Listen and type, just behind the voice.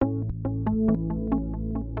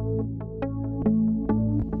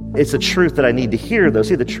It's a truth that I need to hear, though.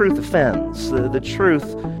 See, the truth offends. The truth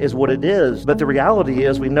is what it is. But the reality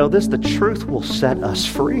is, we know this, the truth will set us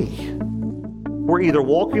free. We're either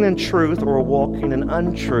walking in truth or we're walking in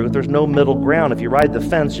untruth. There's no middle ground. If you ride the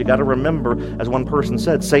fence, you got to remember, as one person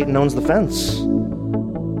said, Satan owns the fence.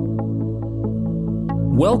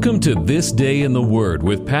 Welcome to This Day in the Word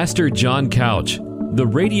with Pastor John Couch, the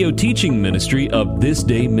radio teaching ministry of This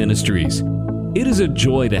Day Ministries. It is a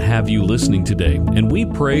joy to have you listening today, and we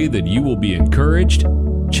pray that you will be encouraged,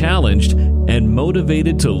 challenged, and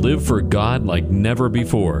motivated to live for God like never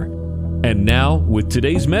before. And now, with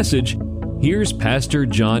today's message, here's Pastor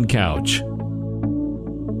John Couch.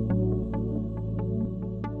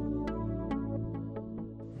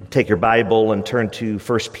 Take your Bible and turn to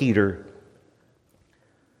 1 Peter.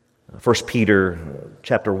 1 Peter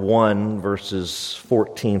chapter 1, verses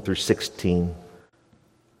 14 through 16.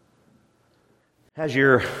 As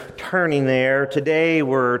you're turning there, today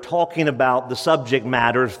we're talking about the subject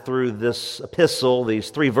matter through this epistle, these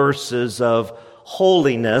 3 verses of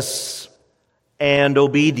holiness and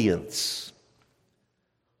obedience.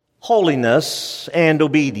 Holiness and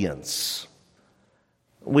obedience.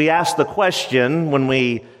 We ask the question when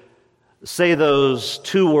we say those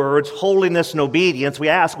 2 words, holiness and obedience, we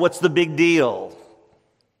ask, what's the big deal?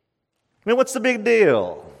 What's the big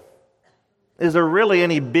deal? Is there really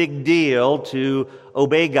any big deal to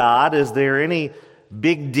obey God? Is there any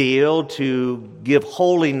big deal to give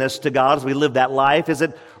holiness to God as we live that life? Is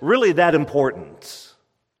it really that important?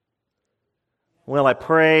 Well, I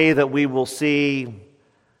pray that we will see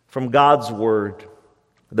from God's Word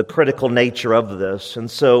the critical nature of this.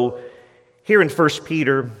 And so here in 1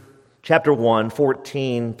 Peter chapter 1,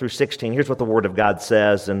 14 through 16, here's what the Word of God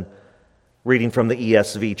says, and reading from the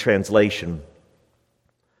ESV translation.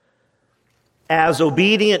 As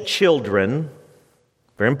obedient children,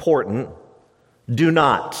 very important, do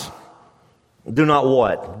not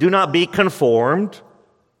what? Do not be conformed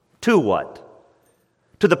to what?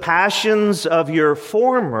 To the passions of your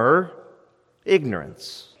former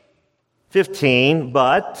ignorance. 15,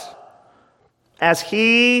 but as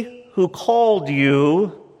he who called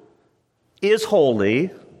you is holy,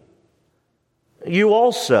 you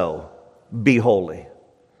also be holy.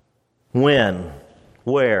 When?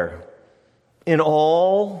 Where? In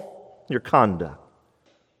all your conduct.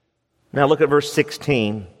 Now look at verse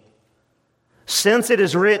 16. Since it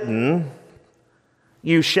is written,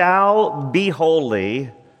 you shall be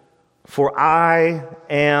holy, for I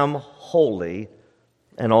am holy.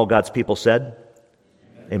 And all God's people said,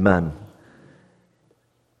 Amen.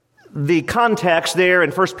 The context there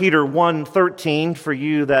in 1 Peter 1:13, for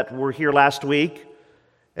you that were here last week,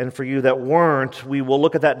 and for you that weren't, we will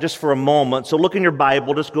look at that just for a moment. So look in your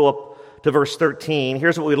Bible, just go up to verse 13.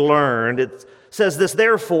 Here's what we learned. It says this,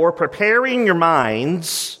 therefore, preparing your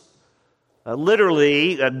minds,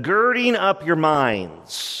 literally girding up your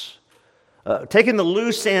minds, taking the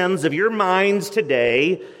loose ends of your minds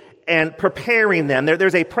today and preparing them.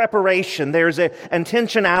 There's a preparation, there's an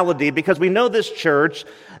intentionality, because we know this, church,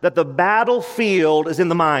 that the battlefield is in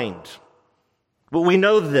the mind. But we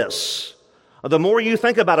know this. The more you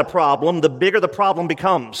think about a problem, the bigger the problem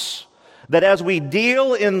becomes. That as we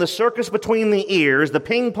deal in the circus between the ears, the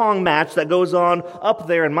ping pong match that goes on up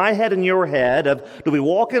there in my head and your head of do we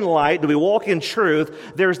walk in light, do we walk in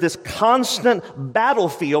truth, there's this constant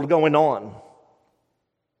battlefield going on.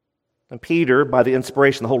 And Peter, by the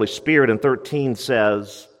inspiration of the Holy Spirit in 13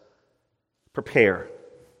 says, prepare.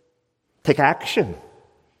 Take action.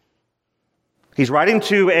 He's writing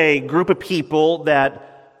to a group of people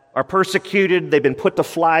that are persecuted, they've been put to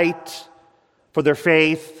flight for their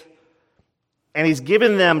faith. And he's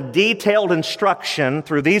given them detailed instruction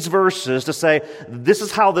through these verses to say, this is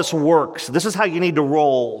how this works. This is how you need to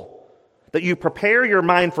roll. That you prepare your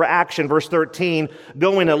mind for action, verse 13.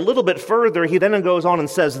 Going a little bit further, he then goes on and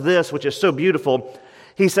says this, which is so beautiful.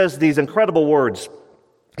 He says these incredible words.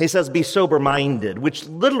 He says, be sober-minded, which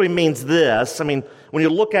literally means this. When you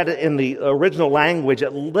look at it in the original language,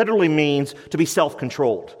 it literally means to be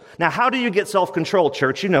self-controlled. Now, how do you get self-control,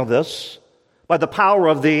 church? You know this. By the power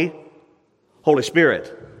of the Holy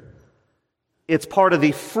Spirit. It's part of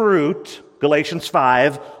the fruit, Galatians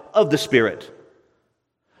 5, of the Spirit.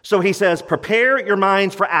 So he says, prepare your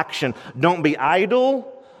minds for action. Don't be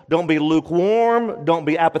idle. Don't be lukewarm. Don't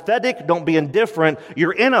be apathetic. Don't be indifferent.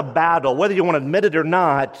 You're in a battle, whether you want to admit it or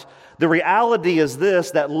not. The reality is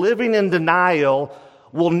this, that living in denial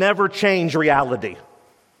will never change reality.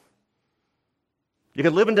 You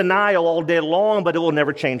can live in denial all day long, but it will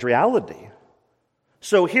never change reality.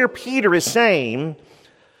 So here Peter is saying,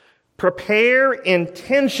 Prepare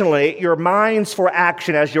intentionally your minds for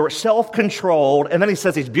action as you're self-controlled. And then he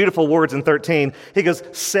says these beautiful words in 13. He goes,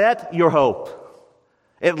 set your hope.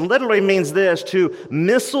 It literally means this, to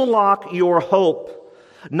missile lock your hope.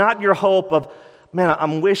 Not your hope of, man,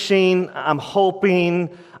 I'm wishing, I'm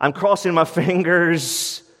hoping, I'm crossing my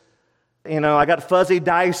fingers. I got fuzzy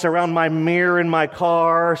dice around my mirror in my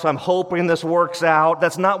car, so I'm hoping this works out.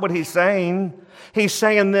 That's not what he's saying. He's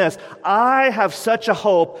saying this, I have such a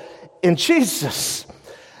hope in Jesus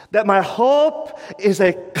that my hope is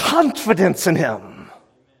a confidence in him.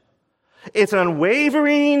 It's an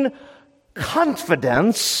unwavering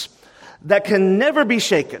confidence that can never be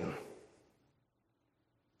shaken.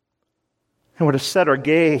 And we're to set our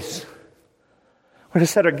gaze. We're to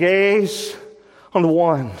set our gaze on the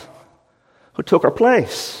one who took our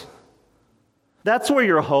place. That's where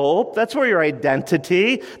your hope, that's where your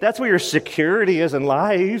identity, that's where your security is in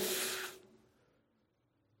life.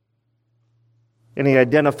 And he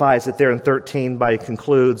identifies it there in 13 by he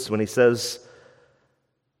concludes when he says,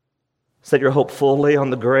 set your hope fully on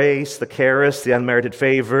the grace, the charis, the unmerited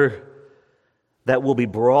favor that will be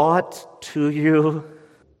brought to you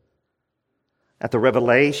at the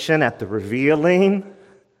revelation, at the revealing,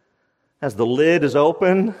 as the lid is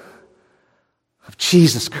open of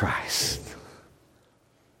Jesus Christ.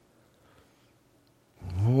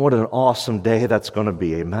 What an awesome day that's going to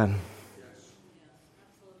be, amen.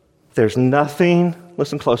 There's nothing,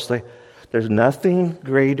 listen closely, there's nothing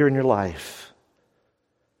greater in your life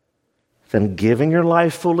than giving your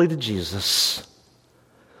life fully to Jesus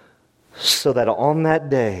so that on that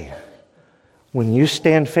day, when you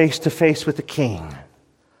stand face to face with the King,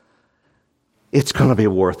 it's going to be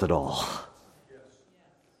worth it all.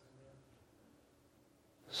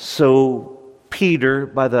 So Peter,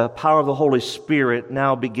 by the power of the Holy Spirit,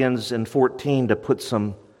 now begins in 14 to put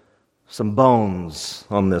some bones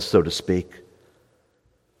on this, so to speak.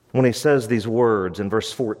 When he says these words in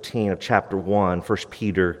verse 14 of chapter 1, 1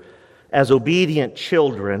 Peter, as obedient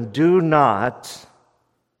children, do not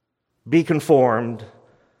be conformed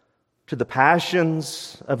to the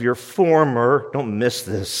passions of your former, don't miss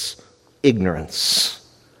this, ignorance.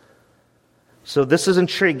 So this is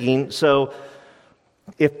intriguing. So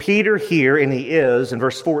if Peter here, and he is, in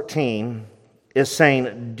verse 14, is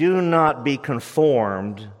saying, do not be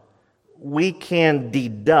conformed, we can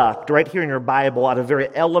deduct right here in your Bible at a very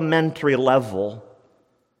elementary level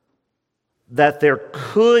that there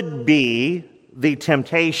could be the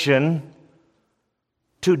temptation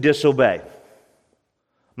to disobey.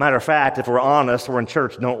 Matter of fact, if we're honest, we're in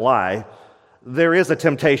church, don't lie, there is a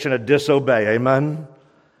temptation to disobey, amen?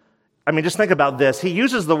 I mean, just think about this. He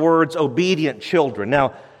uses the words obedient children.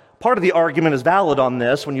 Now, part of the argument is valid on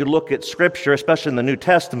this. When you look at Scripture, especially in the New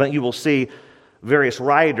Testament, you will see various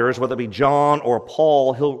writers, whether it be John or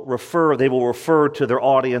Paul, they will refer to their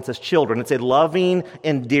audience as children. It's a loving,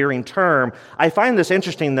 endearing term. I find this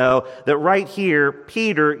interesting, though, that right here,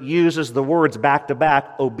 Peter uses the words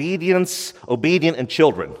back-to-back, obedience, obedient, and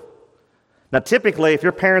children. Now, typically, if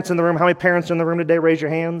your parents in the room, how many parents are in the room today? Raise your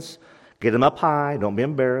hands. Get them up high. Don't be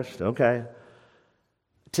embarrassed. Okay.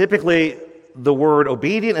 Typically, the word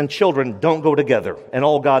obedient and children don't go together. And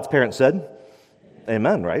all God's parents said,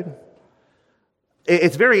 amen, right?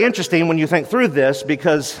 It's very interesting when you think through this,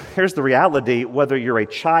 because here's the reality, whether you're a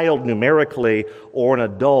child numerically or an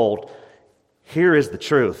adult, here is the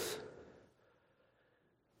truth.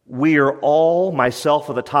 We are all, myself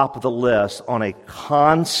at the top of the list, on a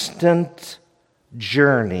constant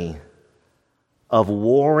journey of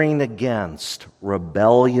warring against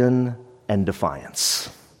rebellion and defiance.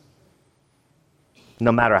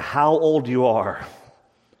 No matter how old you are,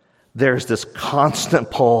 there's this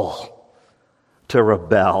constant pull to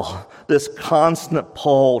rebel, this constant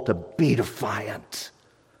pull to be defiant.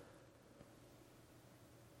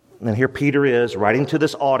 And here Peter is writing to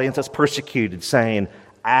this audience that's persecuted, saying,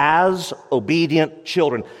 as obedient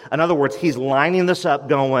children. In other words, he's lining this up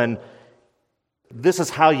going, this is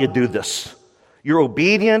how you do this. You're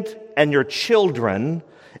obedient and you're children.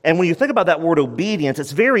 And when you think about that word obedience,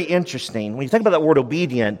 it's very interesting. When you think about that word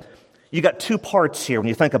obedient, you got two parts here when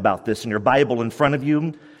you think about this in your Bible in front of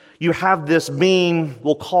you. You have this being,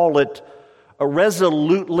 we'll call it, a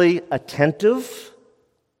resolutely attentive.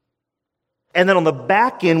 And then on the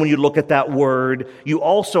back end, when you look at that word, you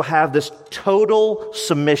also have this total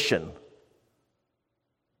submission.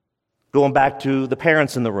 Going back to the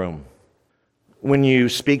parents in the room. When you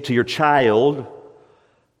speak to your child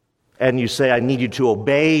and you say, I need you to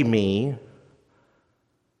obey me,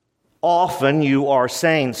 often you are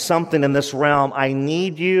saying something in this realm, I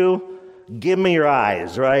need you. Give me your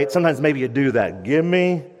eyes, right? Sometimes maybe you do that. Give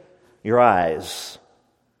me your eyes.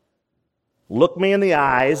 Look me in the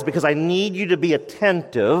eyes because I need you to be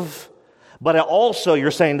attentive, but also,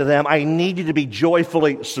 you're saying to them, I need you to be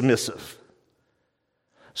joyfully submissive.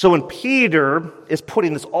 So when Peter is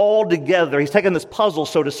putting this all together, he's taking this puzzle,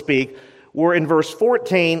 so to speak. We're in verse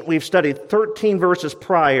 14. We've studied 13 verses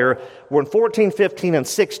prior. We're in 14, 15, and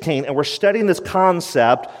 16, and we're studying this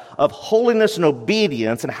concept of holiness and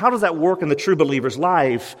obedience, and how does that work in the true believer's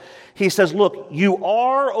life? He says, look, you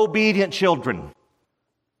are obedient children.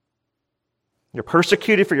 You're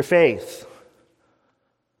persecuted for your faith.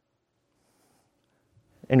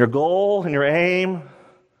 And your goal and your aim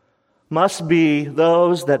must be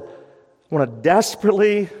those that want to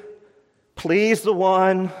desperately please the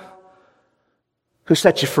one who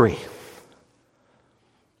set you free.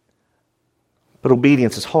 But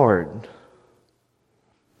obedience is hard.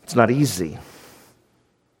 It's not easy.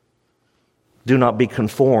 Do not be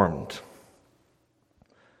conformed.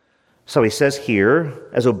 So he says here,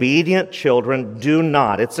 as obedient children, do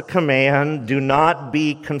not. It's a command. Do not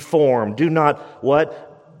be conformed. Do not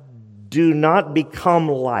what? Do not become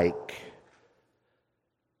like.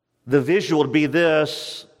 The visual would be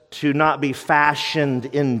this, to not be fashioned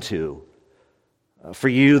into. For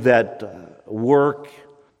you that work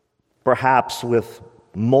perhaps with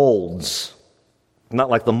molds, not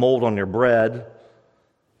like the mold on your bread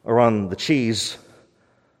or on the cheese,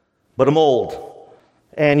 but a mold.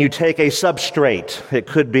 And you take a substrate. It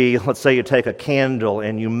could be, let's say you take a candle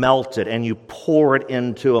and you melt it and you pour it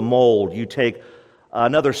into a mold. You take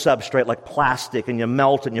another substrate like plastic and you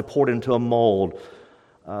melt it and you pour it into a mold.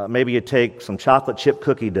 Maybe you take some chocolate chip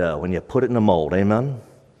cookie dough and you put it in a mold. Amen?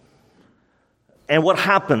 And what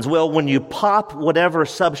happens? Well, when you pop whatever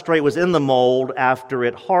substrate was in the mold after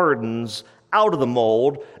it hardens out of the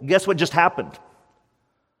mold, guess what just happened?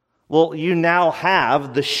 Well, you now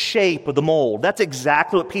have the shape of the mold. That's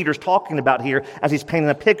exactly what Peter's talking about here as he's painting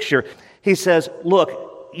a picture. He says,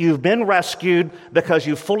 look, you've been rescued because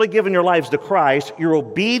you've fully given your lives to Christ. You're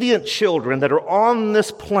obedient children that are on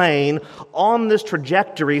this plane, on this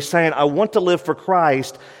trajectory, saying, I want to live for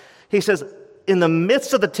Christ. He says, in the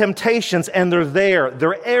midst of the temptations, and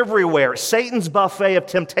they're everywhere. Satan's buffet of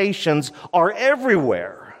temptations are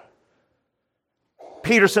everywhere.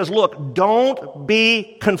 Peter says, look, don't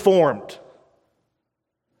be conformed.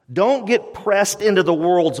 Don't get pressed into the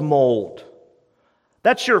world's mold.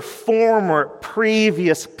 That's your former,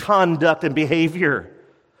 previous conduct and behavior.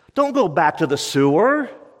 Don't go back to the sewer.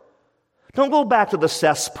 Don't go back to the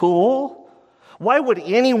cesspool. Why would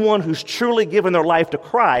anyone who's truly given their life to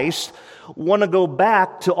Christ want to go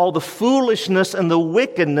back to all the foolishness and the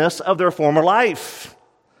wickedness of their former life?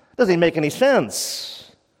 Doesn't even make any sense.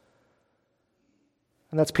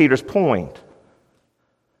 And that's Peter's point.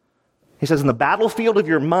 He says, in the battlefield of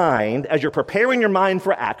your mind, as you're preparing your mind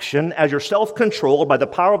for action, as you're self-controlled by the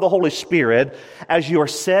power of the Holy Spirit, as you are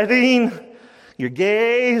setting your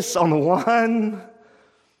gaze on the one,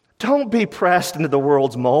 don't be pressed into the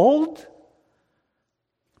world's mold.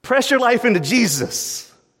 Press your life into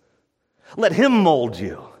Jesus. Let Him mold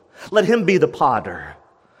you. Let Him be the potter.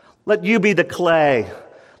 Let you be the clay.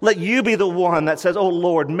 Let you be the one that says, oh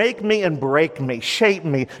Lord, make me and break me, shape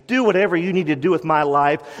me, do whatever you need to do with my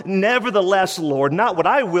life. Nevertheless, Lord, not what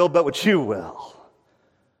I will, but what you will.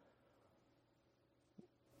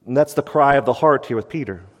 And that's the cry of the heart here with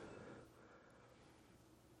Peter.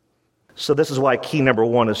 So this is why key number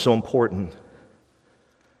 1 is so important.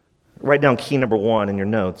 Write down key number 1 in your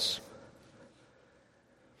notes.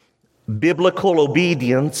 Biblical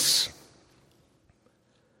obedience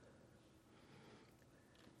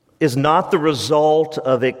is not the result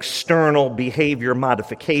of external behavior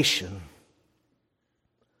modification.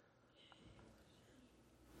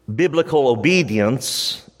 Biblical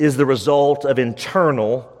obedience is the result of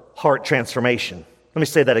internal heart transformation. Let me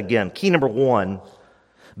say that again. Key number 1,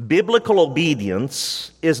 biblical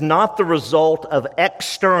obedience is not the result of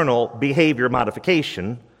external behavior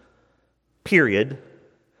modification, period.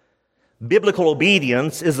 Biblical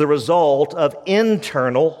obedience is the result of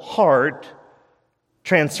internal heart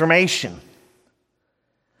transformation.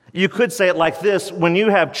 You could say it like this: when you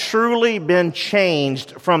have truly been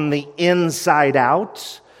changed from the inside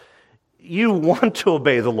out, you want to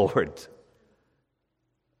obey the Lord.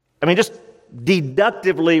 I mean, just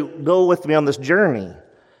deductively go with me on this journey.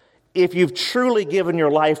 If you've truly given your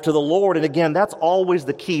life to the Lord, and again, that's always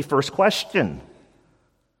the key first question.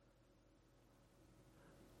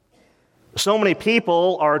 So many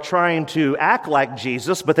people are trying to act like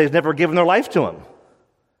Jesus, but they've never given their life to Him.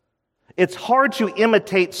 It's hard to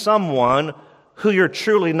imitate someone who you're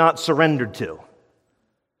truly not surrendered to.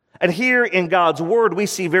 And here in God's Word, we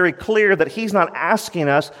see very clear that He's not asking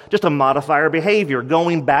us just to modify our behavior,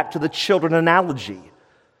 going back to the children analogy.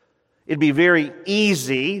 It'd be very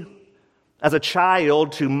easy as a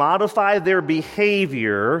child to modify their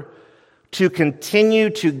behavior to continue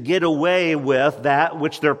to get away with that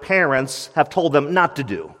which their parents have told them not to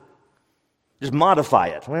do. Just modify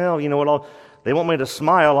it. Well, you know what? They want me to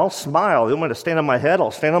smile, I'll smile. They want me to stand on my head,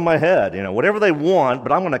 I'll stand on my head. You know, whatever they want,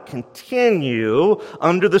 but I'm going to continue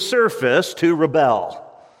under the surface to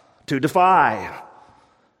rebel, to defy.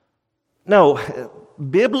 No,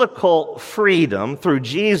 biblical freedom through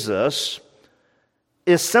Jesus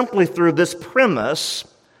is simply through this premise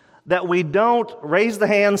that we don't raise the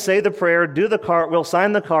hand, say the prayer, do the cartwheel,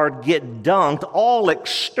 sign the card, get dunked, all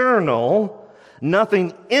external,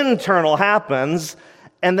 nothing internal happens,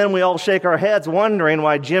 and then we all shake our heads wondering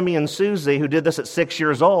why Jimmy and Susie, who did this at 6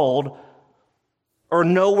 years old, are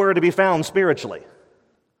nowhere to be found spiritually.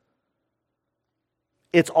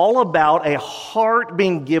 It's all about a heart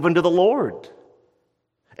being given to the Lord.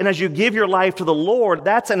 And as you give your life to the Lord,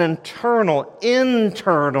 that's an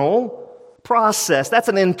internal process. That's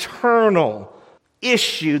an internal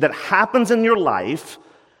issue that happens in your life,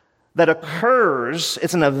 that occurs.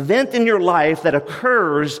 It's an event in your life that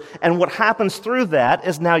occurs, and what happens through that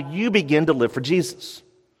is now you begin to live for Jesus.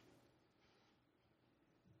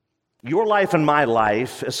 Your life and my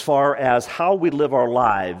life, as far as how we live our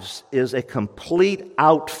lives, is a complete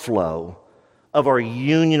outflow of our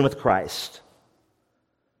union with Christ.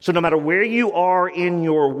 So no matter where you are in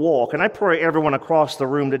your walk, and I pray everyone across the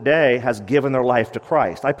room today has given their life to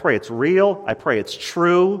Christ. I pray it's real. I pray it's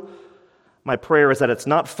true. My prayer is that it's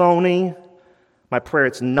not phony. My prayer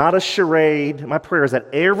it's not a charade. My prayer is that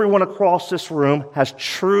everyone across this room has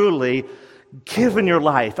truly given your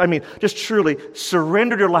life. I mean, just truly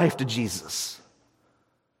surrendered your life to Jesus.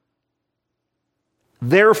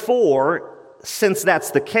 Therefore, since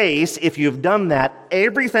that's the case, if you've done that,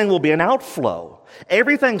 everything will be an outflow.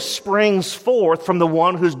 Everything springs forth from the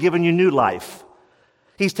one who's given you new life.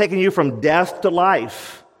 He's taken you from death to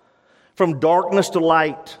life, from darkness to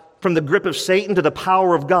light, from the grip of Satan to the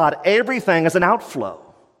power of God. Everything is an outflow.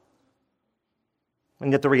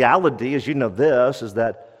 And yet the reality, as you know this, is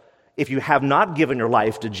that if you have not given your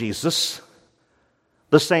life to Jesus,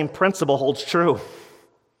 the same principle holds true.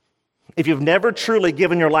 If you've never truly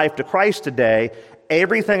given your life to Christ today,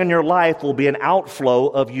 everything in your life will be an outflow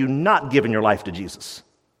of you not giving your life to Jesus.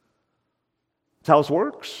 That's how this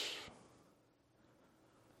works.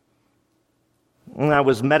 And I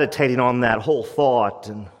was meditating on that whole thought,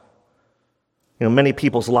 and many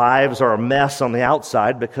people's lives are a mess on the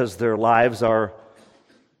outside because their lives are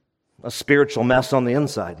a spiritual mess on the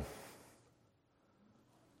inside.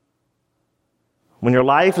 When your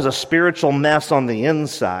life is a spiritual mess on the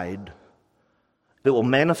inside, it will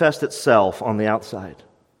manifest itself on the outside.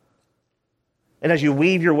 And as you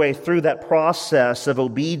weave your way through that process of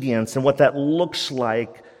obedience and what that looks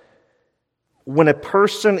like, when a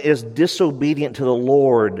person is disobedient to the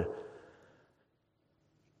Lord,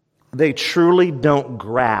 they truly don't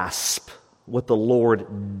grasp what the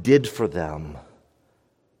Lord did for them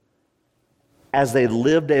as they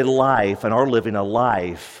lived a life and are living a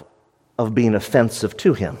life of being offensive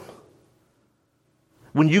to Him.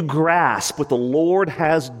 When you grasp what the Lord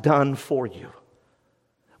has done for you,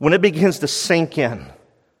 when it begins to sink in,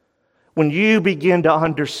 when you begin to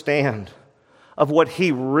understand of what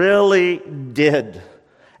He really did,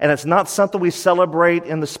 and it's not something we celebrate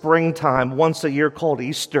in the springtime once a year called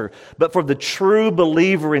Easter, but for the true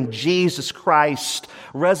believer in Jesus Christ,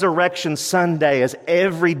 Resurrection Sunday is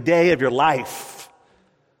every day of your life.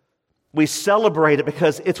 We celebrate it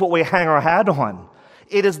because it's what we hang our hat on.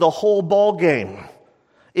 It is the whole ball game.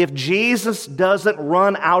 If Jesus doesn't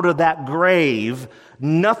run out of that grave,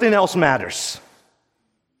 nothing else matters.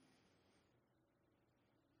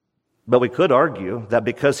 But we could argue that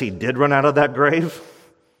because He did run out of that grave,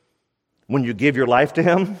 when you give your life to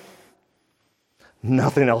Him,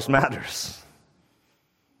 nothing else matters.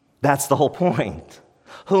 That's the whole point.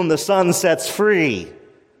 Whom the Son sets free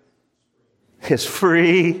is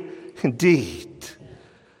free indeed.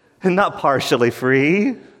 And not partially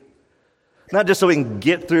free. Not just so we can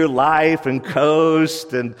get through life and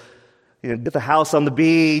coast and get the house on the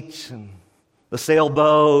beach and the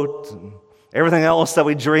sailboat and everything else that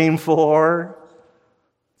we dream for.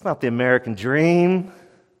 It's not the American dream.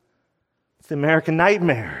 It's the American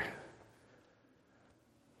nightmare.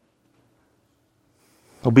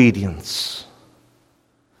 Obedience.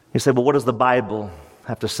 You say, well, what does the Bible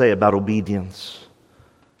have to say about obedience?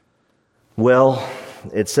 Well,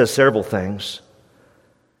 it says several things.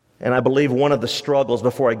 And I believe one of the struggles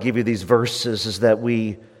before I give you these verses is that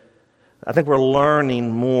we I think we're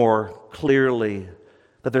learning more clearly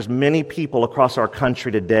that there's many people across our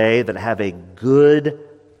country today that have a good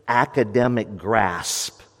academic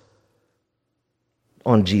grasp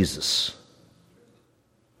on Jesus.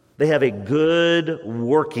 They have a good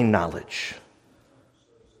working knowledge.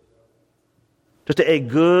 Just a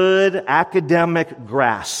good academic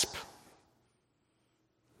grasp.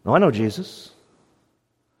 No, I know Jesus.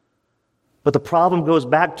 But the problem goes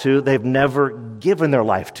back to they've never given their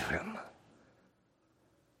life to Him.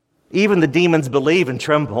 Even the demons believe and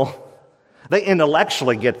tremble. They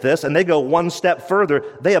intellectually get this, and they go one step further.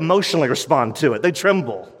 They emotionally respond to it. They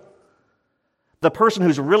tremble. The person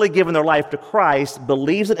who's really given their life to Christ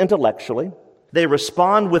believes it intellectually. They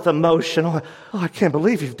respond with emotion. Oh, I can't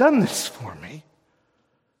believe you've done this for me.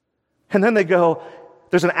 And then they go,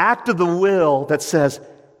 there's an act of the will that says,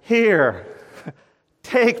 here,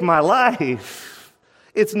 take my life.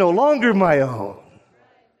 It's no longer my own.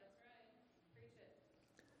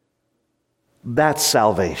 That's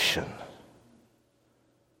salvation,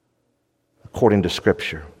 according to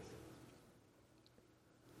Scripture.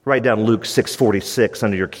 Write down Luke 6:46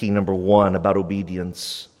 under your key number 1 about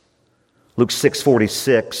obedience. Luke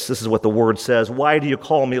 6:46, this is what the Word says. Why do you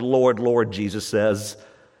call me Lord, Lord, Jesus says,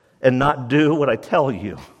 and not do what I tell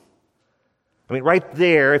you? I mean, right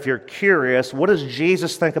there, if you're curious, what does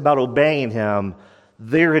Jesus think about obeying Him?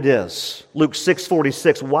 There it is. Luke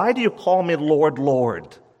 6:46, why do you call me Lord,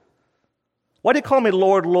 Lord? Why do you call me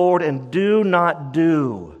Lord, Lord, and do not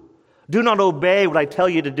do? Do not obey what I tell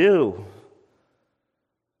you to do.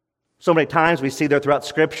 So many times we see there throughout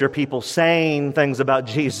Scripture people saying things about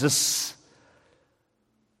Jesus.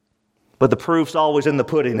 But the proof's always in the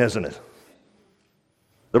pudding, isn't it?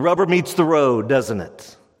 The rubber meets the road, doesn't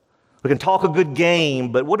it? We can talk a good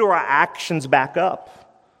game, but what do our actions back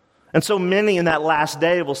up? And so many in that last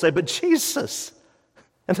day will say, but Jesus.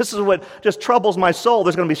 And this is what just troubles my soul.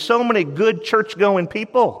 There's going to be so many good church-going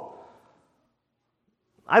people.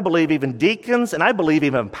 I believe even deacons, and I believe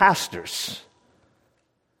even pastors,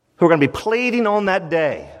 who are going to be pleading on that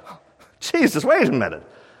day. Jesus, wait a minute.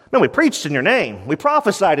 No, we preached in your name. We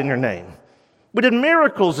prophesied in your name. We did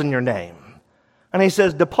miracles in your name. And He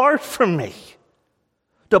says, depart from me.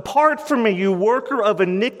 Depart from me, you worker of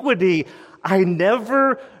iniquity. I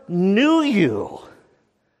never knew you.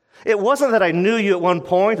 It wasn't that I knew you at one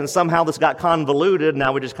point and somehow this got convoluted.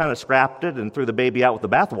 Now we just kind of scrapped it and threw the baby out with the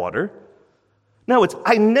bathwater. No, it's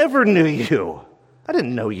I never knew you. I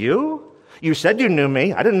didn't know you. You said you knew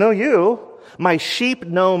me. I didn't know you. My sheep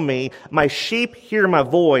know me. My sheep hear my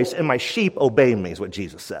voice, and my sheep obey me, is what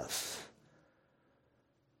Jesus says.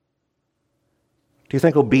 Do you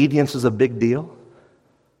think obedience is a big deal?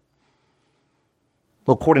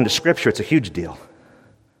 Well, according to Scripture, it's a huge deal.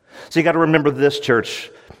 So you got to remember this, church.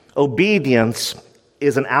 Obedience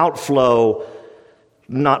is an outflow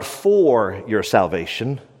not for your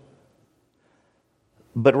salvation,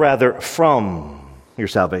 but rather from your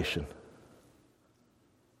salvation.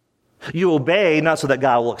 You obey not so that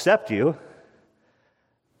God will accept you.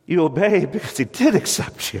 You obey because He did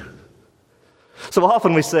accept you. So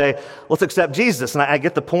often we say, let's accept Jesus. And I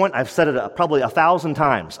get the point. I've said it probably 1,000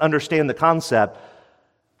 times. Understand the concept.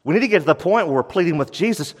 We need to get to the point where we're pleading with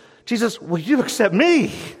Jesus. Jesus, will you accept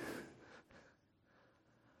me?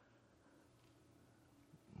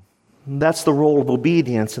 That's the role of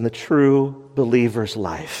obedience in the true believer's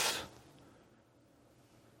life.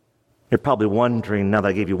 You're probably wondering, now that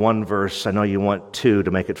I gave you one verse, I know you want two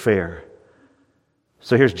to make it fair.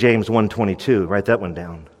 So here's James 1:22. Write that one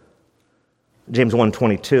down. James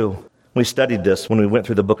 1:22. We studied this when we went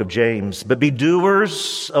through the book of James. But be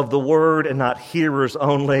doers of the word and not hearers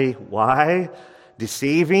only. Why?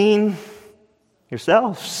 Deceiving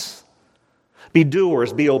yourselves. Be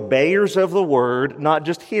doers, be obeyers of the word, not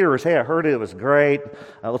just hearers. Hey, I heard it was great.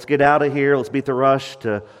 Let's get out of here. Let's beat the rush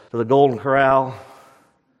to the Golden Corral.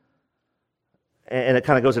 And it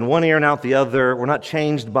kind of goes in one ear and out the other. We're not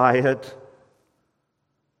changed by it.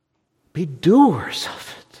 Be doers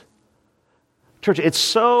of it. Church, it's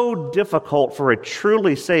so difficult for a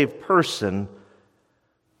truly saved person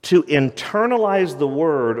to internalize the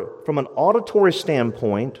word from an auditory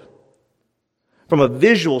standpoint, from a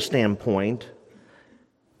visual standpoint,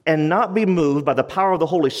 and not be moved by the power of the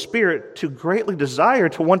Holy Spirit to greatly desire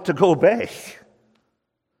to want to go obey.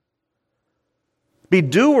 Be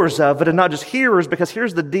doers of it and not just hearers, because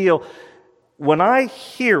here's the deal. When I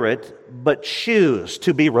hear it but choose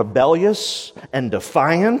to be rebellious and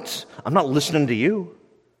defiant, I'm not listening to you.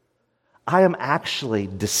 I am actually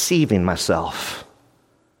deceiving myself.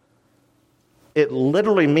 It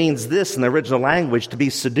literally means this in the original language, to be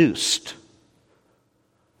seduced.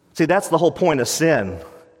 See, that's the whole point of sin.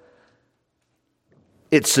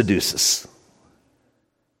 it seduces.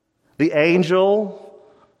 The angel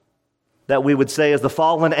that we would say is the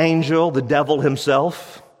fallen angel, the devil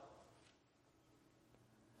himself,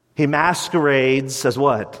 he masquerades as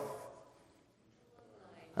what?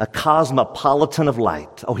 A cosmopolitan of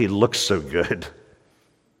light. Oh, he looks so good.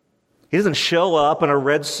 He doesn't show up in a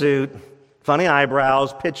red suit, funny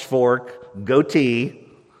eyebrows, pitchfork, goatee.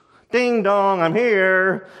 Ding dong, I'm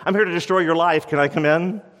here. I'm here to destroy your life. Can I come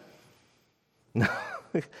in? No,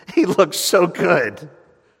 he looks so good.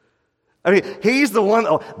 I mean, he's the one,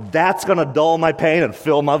 oh, that's going to dull my pain and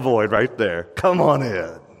fill my void right there. Come on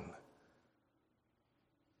in.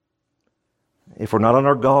 If we're not on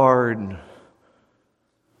our guard,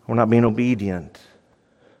 we're not being obedient.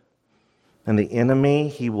 And the enemy,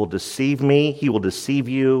 he will deceive me, he will deceive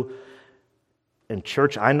you. And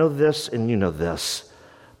church, I know this and you know this,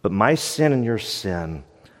 but my sin and your sin,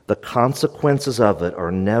 the consequences of it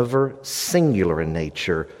are never singular in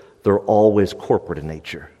nature. They're always corporate in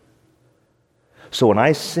nature. So when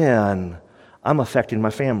I sin, I'm affecting my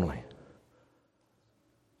family.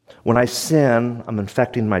 When I sin, I'm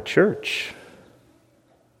infecting my church.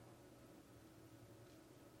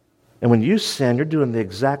 And when you sin, you're doing the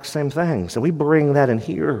exact same things. And we bring that in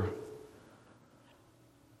here.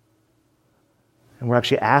 And we're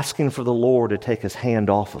actually asking for the Lord to take his hand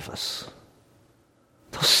off of us.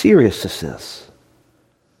 How serious this is.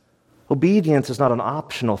 Obedience is not an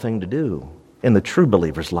optional thing to do in the true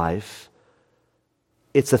believer's life.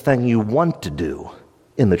 It's the thing you want to do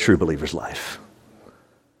in the true believer's life.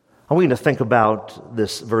 I want you to think about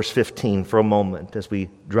this verse 15 for a moment as we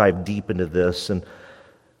drive deep into this. And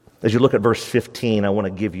as you look at verse 15, I want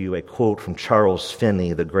to give you a quote from Charles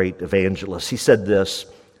Finney, the great evangelist. He said this,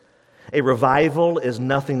 "A revival is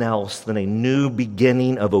nothing else than a new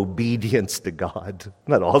beginning of obedience to God." Isn't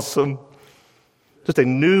that awesome? Just a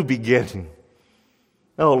new beginning.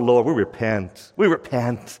 Oh, Lord, we repent. We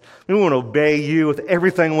repent. We want to obey you with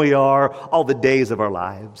everything we are, all the days of our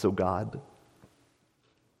lives, oh God.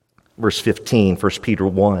 Verse 15, 1 Peter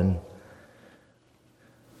 1,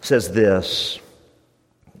 says this,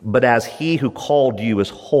 "But as he who called you is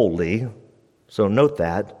holy," so note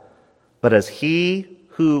that, "but as he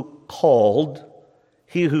who called,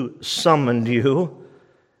 he who summoned you,"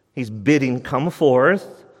 he's bidding come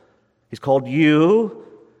forth, he's called you,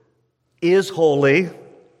 is holy,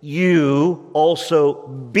 you also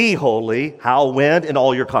be holy. How, when? In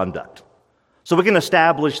all your conduct. So we can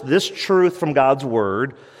establish this truth from God's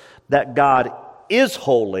word, that God is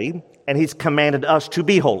holy, and he's commanded us to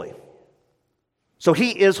be holy. So he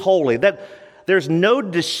is holy. That there's no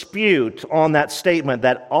dispute on that statement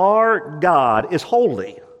that our God is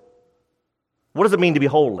holy. What does it mean to be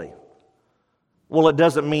holy? Well, it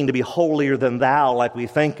doesn't mean to be holier than thou like we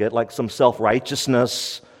think it, like some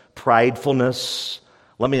self-righteousness, pridefulness.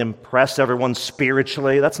 Let me impress everyone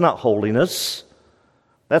spiritually. That's not holiness.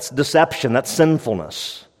 That's deception. That's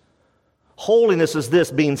sinfulness. Holiness is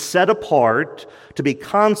this, being set apart to be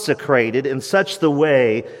consecrated in such the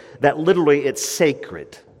way that literally it's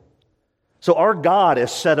sacred. So our God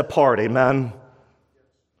is set apart, amen?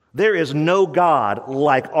 There is no God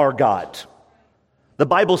like our God. The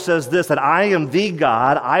Bible says this, that I am the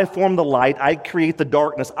God, I form the light, I create the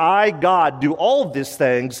darkness, I, God, do all of these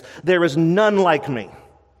things. There is none like me.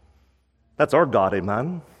 That's our God,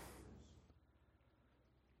 amen?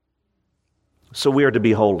 So we are to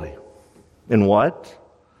be holy. In what?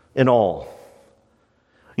 In all.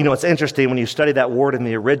 You know, it's interesting when you study that word in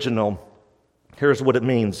the original, here's what it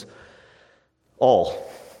means. All.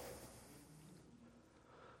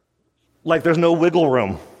 Like there's no wiggle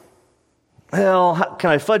room. Well, can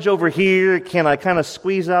I fudge over here? Can I kind of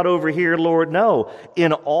squeeze out over here, Lord? No.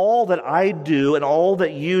 In all that I do and all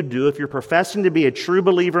that you do, if you're professing to be a true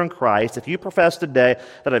believer in Christ, if you profess today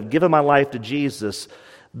that I've given my life to Jesus,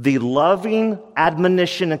 the loving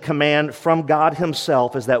admonition and command from God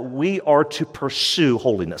himself is that we are to pursue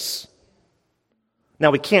holiness.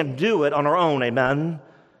 Now, we can't do it on our own, amen?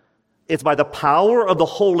 It's by the power of the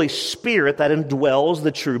Holy Spirit that indwells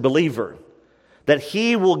the true believer. That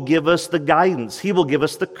he will give us the guidance, he will give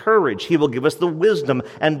us the courage, he will give us the wisdom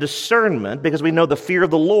and discernment, because we know the fear of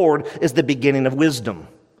the Lord is the beginning of wisdom.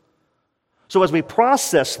 So as we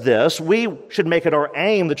process this, we should make it our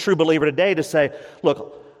aim, the true believer today, to say,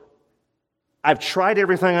 look, I've tried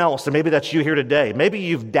everything else, and maybe that's you here today. Maybe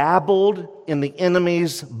you've dabbled in the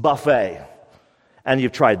enemy's buffet. And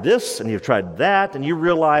you've tried this, and you've tried that, and you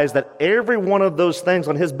realize that every one of those things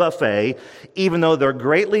on his buffet, even though they're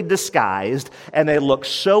greatly disguised and they look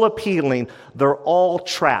so appealing, they're all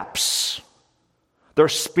traps. They're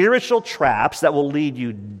spiritual traps that will lead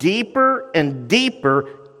you deeper and deeper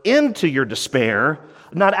into your despair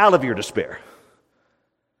not out of your despair.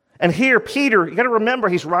 And here, Peter, you got to remember,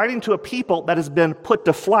 he's writing to a people that has been put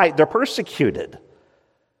to flight. They're persecuted.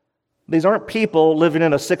 These aren't people living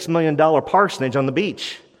in a $6 million parsonage on the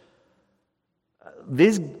beach.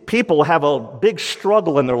 These people have a big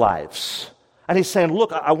struggle in their lives. And he's saying,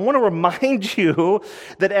 look, I want to remind you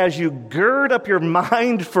that as you gird up your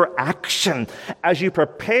mind for action, as you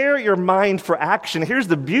prepare your mind for action, here's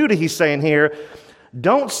the beauty he's saying here.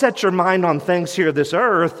 Don't set your mind on things here of this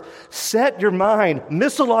earth. Set your mind,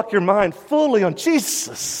 missile lock your mind fully on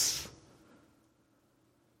Jesus.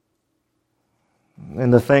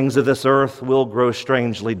 And the things of this earth will grow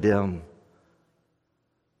strangely dim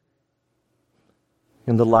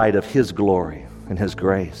in the light of His glory and His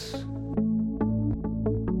grace.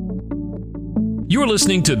 You're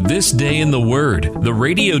listening to This Day in the Word, the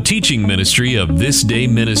radio teaching ministry of This Day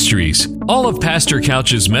Ministries. All of Pastor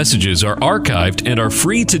Couch's messages are archived and are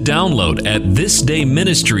free to download at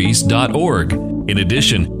thisdayministries.org. In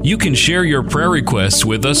addition, you can share your prayer requests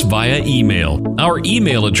with us via email. Our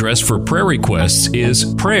email address for prayer requests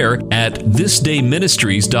is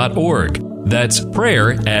prayer@thisdayministries.org. That's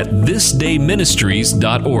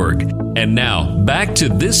prayer@thisdayministries.org. And now, back to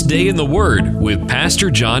This Day in the Word with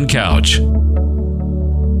Pastor John Couch.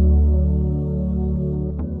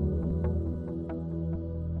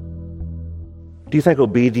 Do you think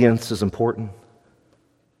obedience is important?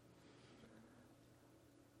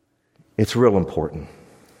 It's real important.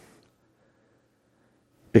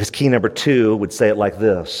 Because key number 2 would say it like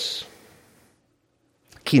this.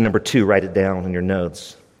 Key number 2, write it down in your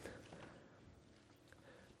notes.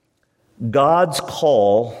 God's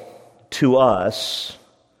call to us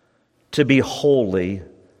to be holy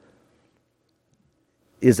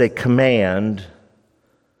is a command,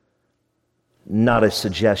 not a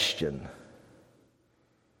suggestion.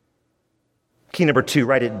 Key number 2,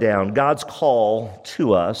 write it down. God's call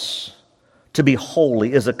to us to be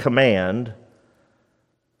holy is a command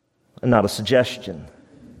and not a suggestion.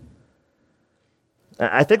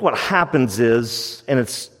 I think what happens is, and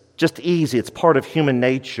it's just easy, it's part of human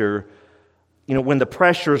nature, when the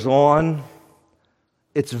pressure's on,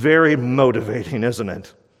 it's very motivating, isn't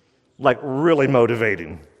it? Like really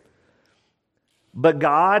motivating. But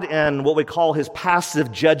God, and what we call His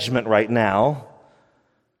passive judgment right now,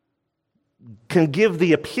 can give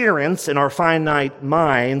the appearance in our finite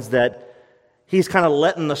minds that He's kind of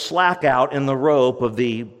letting the slack out in the rope of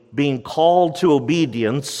the being called to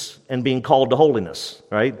obedience and being called to holiness,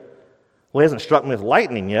 right? Well, He hasn't struck me with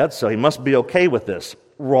lightning yet, so He must be okay with this.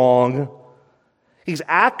 Wrong. He's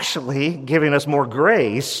actually giving us more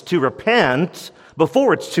grace to repent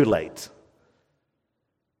before it's too late.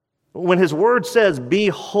 When His Word says, be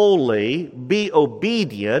holy, be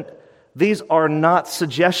obedient, these are not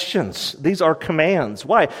suggestions. These are commands.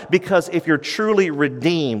 Why? Because if you're truly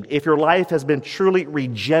redeemed, if your life has been truly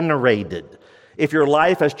regenerated, if your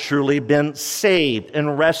life has truly been saved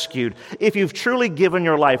and rescued, if you've truly given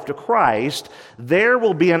your life to Christ, there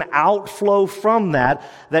will be an outflow from that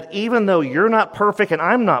even though you're not perfect and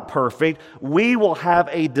I'm not perfect, we will have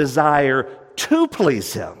a desire to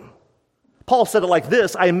please Him. Paul said it like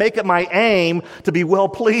this, I make it my aim to be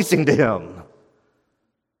well-pleasing to Him.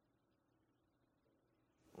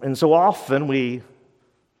 And so often we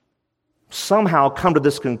somehow come to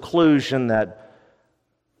this conclusion that,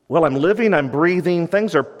 well, I'm living, I'm breathing,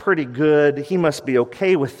 things are pretty good, He must be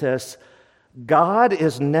okay with this. God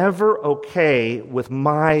is never okay with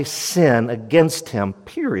my sin against Him,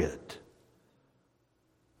 period.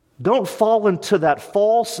 Don't fall into that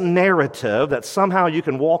false narrative that somehow you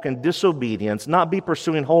can walk in disobedience, not be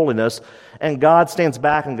pursuing holiness, and God stands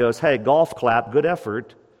back and goes, hey, golf clap, good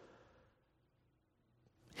effort.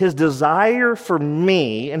 His desire for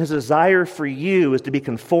me and His desire for you is to be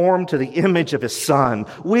conformed to the image of His Son.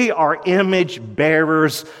 We are image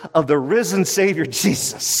bearers of the risen Savior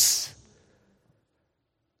Jesus.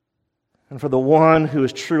 And for the one who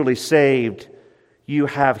is truly saved, you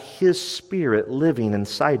have His Spirit living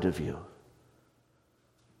inside of you.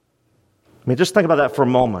 Just think about that for a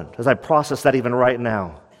moment as I process that even right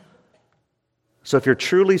now. So if you're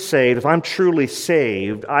truly saved, if I'm truly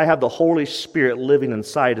saved, I have the Holy Spirit living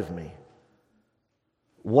inside of me.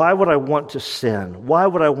 Why would I want to sin? Why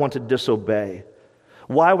would I want to disobey?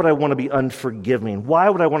 Why would I want to be unforgiving? Why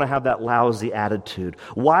would I want to have that lousy attitude?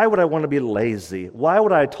 Why would I want to be lazy? Why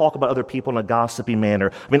would I talk about other people in a gossipy manner?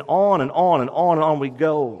 On and on and on and on we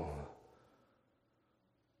go.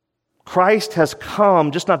 Christ has come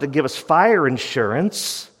just not to give us fire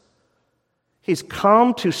insurance. He's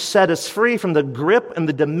come to set us free from the grip and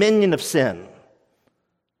the dominion of sin.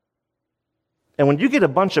 And when you get a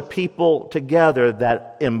bunch of people together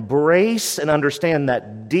that embrace and understand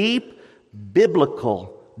that deep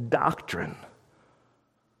biblical doctrine,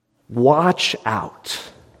 watch out.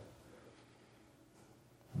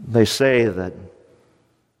 They say that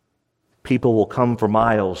people will come for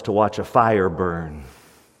miles to watch a fire burn.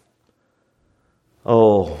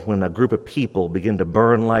 Oh, when a group of people begin to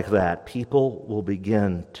burn like that, people will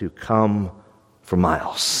begin to come for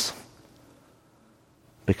miles.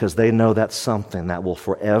 Because they know that's something that will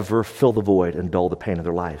forever fill the void and dull the pain of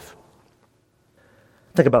their life.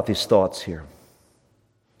 Think about these thoughts here.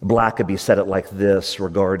 Blackaby said it like this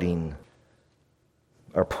regarding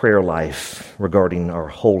our prayer life, regarding our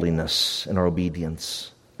holiness and our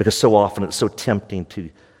obedience. Because so often it's so tempting to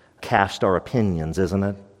cast our opinions, isn't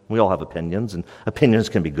it? We all have opinions, and opinions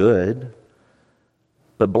can be good.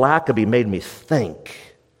 But Blackaby made me think.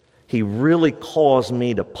 He really caused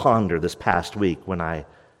me to ponder this past week when I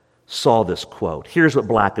saw this quote. Here's what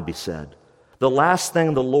Blackaby said. The last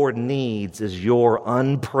thing the Lord needs is your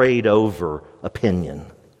unprayed over opinion.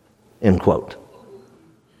 End quote.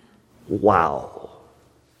 Wow.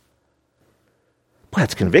 Boy,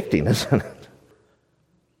 that's convicting, isn't it?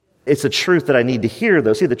 It's a truth that I need to hear,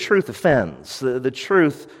 though. See, the truth offends. The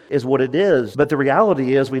truth is what it is. But the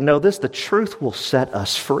reality is, we know this, the truth will set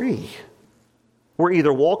us free. We're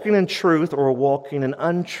either walking in truth or we're walking in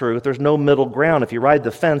untruth. There's no middle ground. If you ride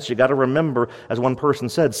the fence, you got to remember, as one person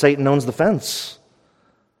said, Satan owns the fence.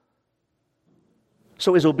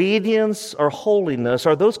 So is obedience or holiness,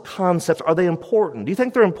 are those concepts, are they important? Do you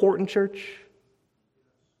think they're important, church?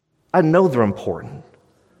 I know they're important.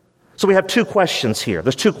 So we have two questions here.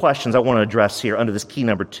 There's two questions I want to address here under this key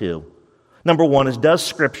number 2. Number 1 is, does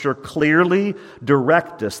Scripture clearly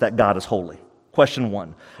direct us that God is holy? Question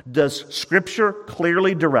 1. Does Scripture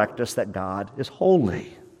clearly direct us that God is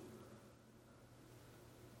holy?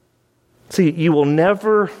 See, you will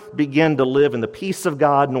never begin to live in the peace of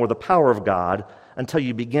God nor the power of God until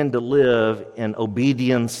you begin to live in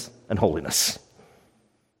obedience and holiness.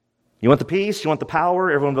 You want the peace? You want the power?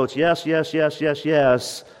 Everyone votes yes, yes, yes, yes,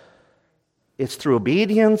 yes. It's through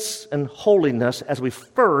obedience and holiness as we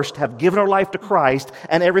first have given our life to Christ,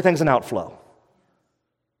 and everything's an outflow.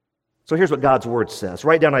 So here's what God's Word says.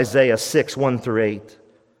 Write down Isaiah 6, 1 through 8.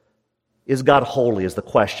 Is God holy is the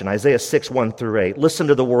question. Isaiah 6, 1 through 8. Listen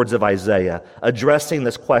to the words of Isaiah addressing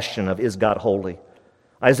this question of, is God holy?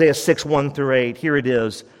 Isaiah 6, 1 through 8. Here it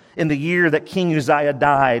is. In the year that King Uzziah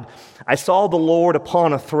died, I saw the Lord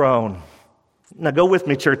upon a throne. Now go with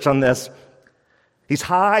me, church, on this. He's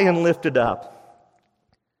high and lifted up,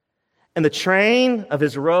 and the train of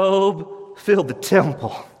his robe filled the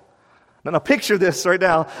temple. Now picture this right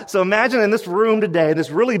now. So imagine in this room today, this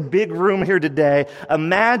really big room here today,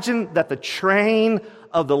 imagine that the train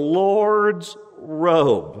of the Lord's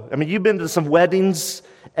robe. I mean, you've been to some weddings,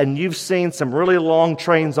 and you've seen some really long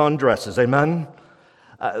trains on dresses, amen?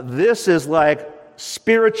 This is like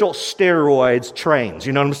spiritual steroids trains,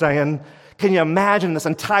 you know what I'm saying? Can you imagine this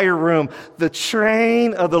entire room? The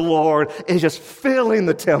train of the Lord is just filling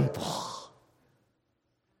the temple.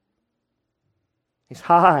 He's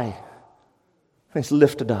high. He's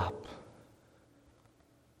lifted up.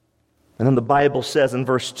 And then the Bible says in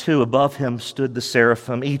verse 2, above him stood the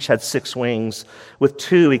seraphim. Each had 6 wings. With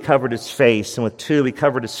 2 he covered his face, and with 2 he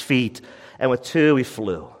covered his feet, and with 2 he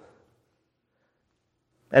flew.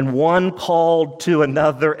 And one called to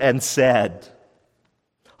another and said,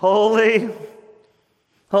 Holy,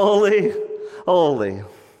 holy, holy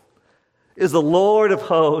is the Lord of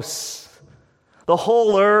hosts. The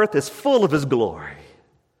whole earth is full of his glory.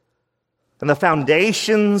 And the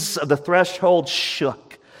foundations of the threshold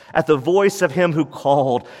shook at the voice of him who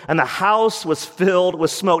called, and the house was filled with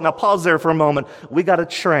smoke. Now pause there for a moment. We got a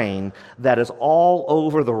train that is all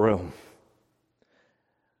over the room.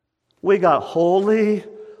 We got holy,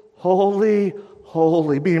 holy,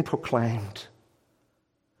 holy being proclaimed.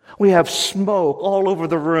 We have smoke all over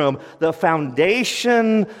the room. The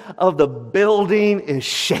foundation of the building is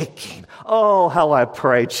shaking. Oh, how I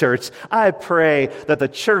pray, church. I pray that the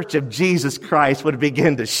church of Jesus Christ would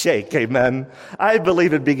begin to shake, amen. I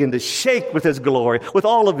believe it would begin to shake with his glory, with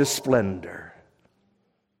all of his splendor.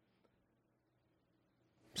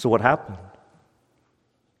 So what happened?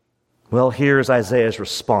 Well, here's Isaiah's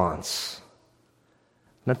response.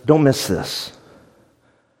 Now, don't miss this.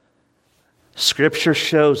 Scripture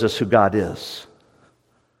shows us who God is,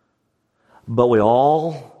 but we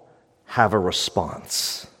all have a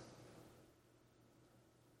response.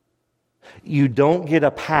 You don't get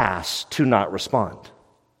a pass to not respond.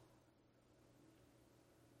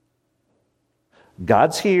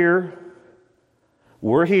 God's here.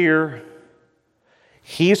 We're here.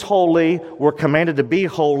 He's holy. We're commanded to be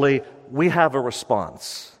holy. We have a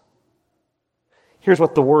response. Here's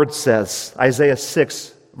what the Word says. Isaiah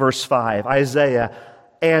 6, verse 5. Isaiah,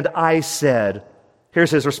 and I said.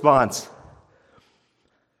 Here's his response.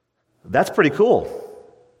 That's pretty cool.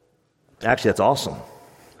 Actually, that's awesome.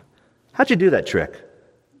 How'd you do that trick?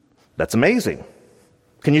 That's amazing.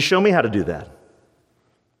 Can you show me how to do that?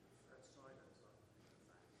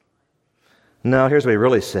 No, here's what he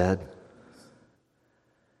really said.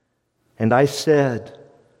 And I said,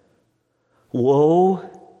 woe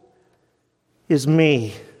is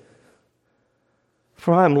me,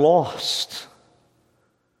 for I am lost.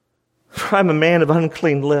 For I am a man of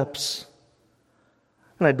unclean lips,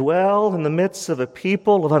 and I dwell in the midst of a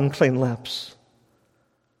people of unclean lips.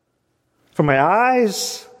 For my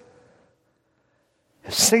eyes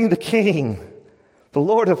have seen the King, the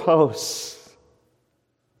Lord of hosts.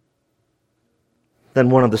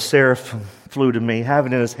 Then one of the seraphim flew to me,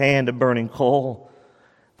 having in his hand a burning coal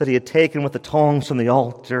that he had taken with the tongs from the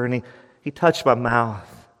altar, and he touched my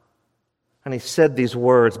mouth. And he said these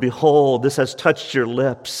words, behold, this has touched your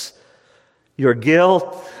lips. Your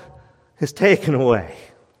guilt is taken away,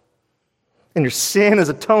 and your sin is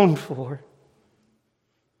atoned for.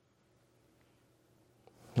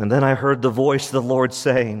 And then I heard the voice of the Lord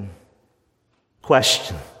saying,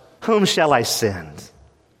 question, whom shall I send?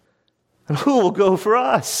 And who will go for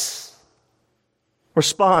us?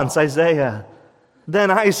 Response, Isaiah.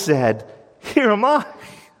 Then I said, here am I.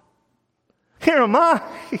 Here am I.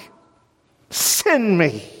 Send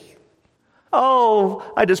me. Oh,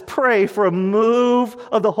 I just pray for a move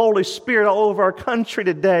of the Holy Spirit all over our country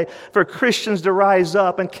today, for Christians to rise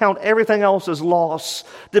up and count everything else as loss,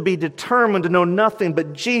 to be determined to know nothing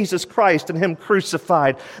but Jesus Christ and Him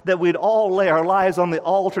crucified, that we'd all lay our lives on the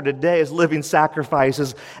altar today as living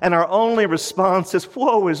sacrifices, and our only response is,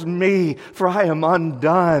 woe is me, for I am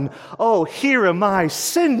undone. Oh, here am I,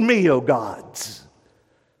 send me, O God.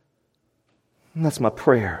 And that's my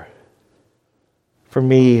prayer for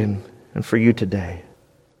me and for you today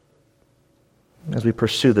as we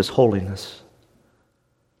pursue this holiness.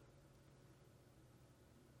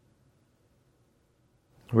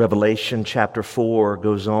 Revelation chapter 4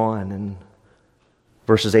 goes on in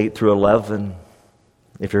verses 8 through 11.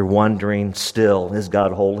 If you're wondering still, is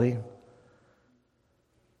God holy?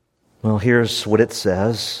 Well, here's what it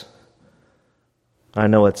says. I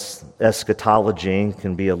know it's eschatology and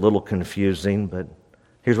can be a little confusing, but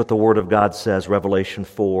here's what the Word of God says, Revelation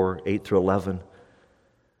 4, 8 through 11.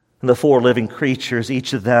 And the four living creatures,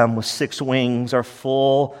 each of them with 6 wings, are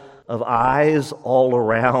full of eyes all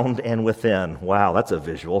around and within. Wow, that's a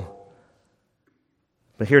visual.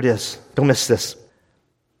 But here it is. Don't miss this.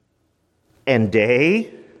 And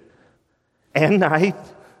day and night,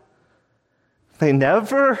 they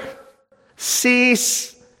never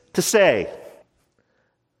cease to say,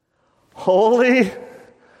 holy,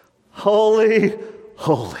 holy,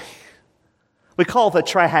 holy. We call it the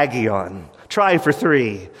trihagion. Tri for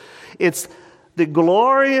 3. It's the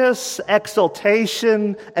glorious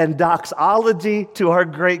exaltation and doxology to our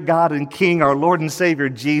great God and King, our Lord and Savior,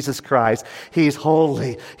 Jesus Christ. He's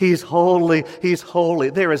holy. He's holy. He's holy.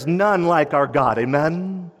 There is none like our God.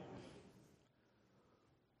 Amen?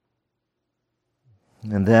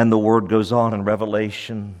 And then the word goes on in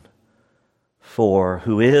Revelation 4,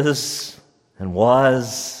 who is and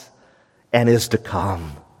was and is to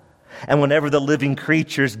come. And whenever the living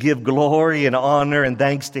creatures give glory and honor and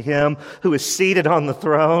thanks to Him who is seated on the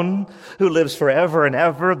throne, who lives forever and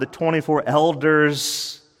ever, the 24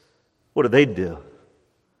 elders, what do?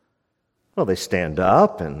 Well, they stand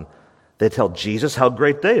up and they tell Jesus how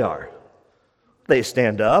great they are. They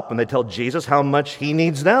stand up and they tell Jesus how much He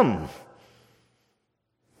needs them.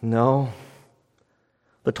 No.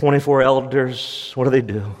 The 24 elders, what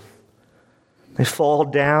do? They fall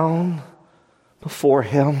down before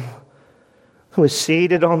Him who is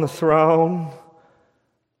seated on the throne,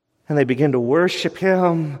 and they begin to worship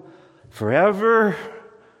Him forever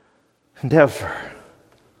and ever.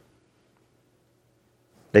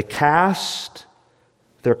 They cast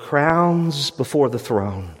their crowns before the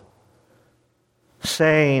throne,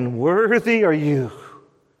 saying, worthy are you,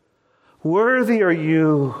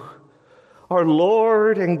 our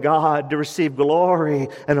Lord and God, to receive glory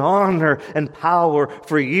and honor and power,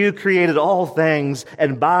 for you created all things,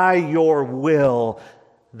 and by your will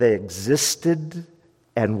they existed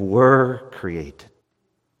and were created.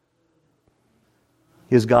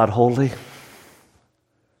 Is God holy?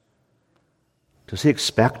 Does He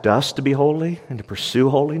expect us to be holy and to pursue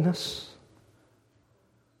holiness?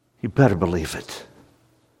 You better believe it.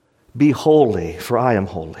 Be holy, for I am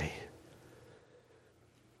holy.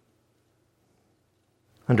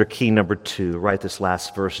 Under key number 2, write this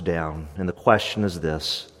last verse down. And the question is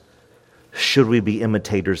this: should we be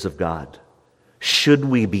imitators of God? Should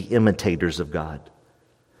we be imitators of God?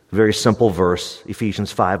 Very simple verse,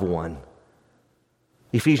 Ephesians 5:1.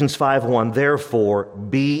 Ephesians 5:1, therefore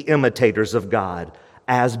be imitators of God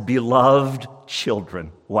as beloved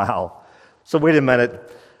children. Wow. So wait a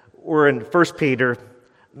minute. We're in 1 Peter.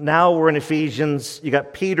 Now we're in Ephesians. You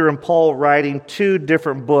got Peter and Paul writing 2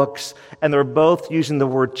 different books, and they're both using the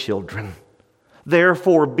word children.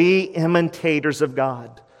 Therefore, be imitators of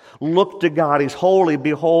God. Look to God. He's holy.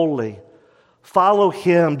 Be holy. Follow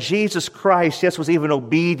Him. Jesus Christ, yes, was even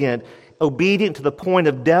obedient to the point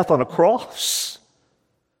of death on a cross.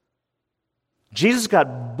 Jesus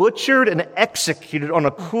got butchered and executed on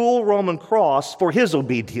a cruel Roman cross for His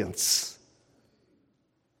obedience.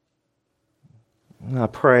 I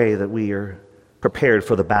pray that we are prepared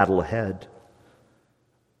for the battle ahead.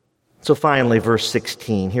 So finally, verse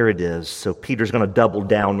 16, here it is. So Peter's going to double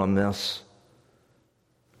down on this.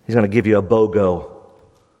 He's going to give you a BOGO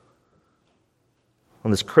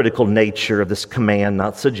on this critical nature of this command,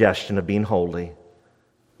 not suggestion, of being holy.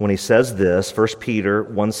 When he says this, 1 Peter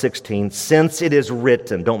 1:16, since it is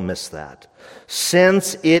written, don't miss that.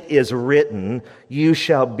 Since it is written, you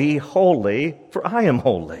shall be holy, for I am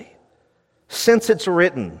holy. Since it's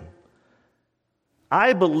written,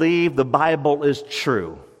 I believe the Bible is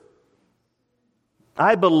true.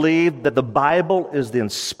 I believe that the Bible is the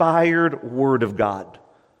inspired Word of God.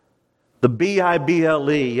 The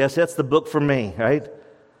B-I-B-L-E, yes, that's the book for me, right?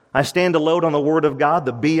 I stand alone on the Word of God,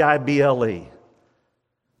 the B-I-B-L-E.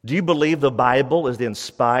 Do you believe the Bible is the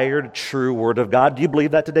inspired, true Word of God? Do you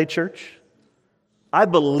believe that today, church? I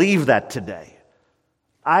believe that today.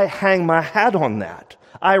 I hang my hat on that.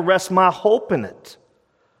 I rest my hope in it.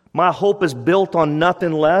 My hope is built on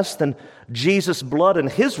nothing less than Jesus' blood and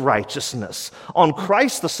His righteousness. On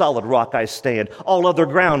Christ, the solid rock, I stand. All other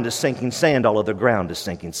ground is sinking sand. All other ground is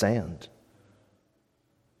sinking sand.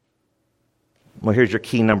 Well, here's your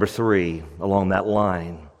key number 3 along that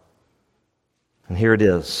line. And here it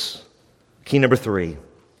is. Key number 3.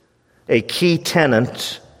 A key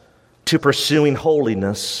tenet to pursuing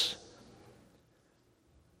holiness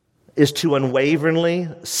is to unwaveringly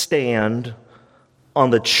stand on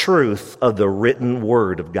the truth of the written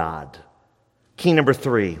Word of God. Key number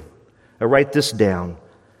 3, write this down.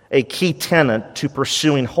 A key tenet to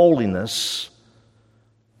pursuing holiness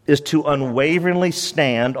is to unwaveringly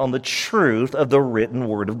stand on the truth of the written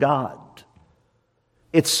Word of God.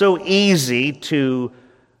 It's so easy to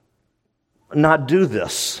not do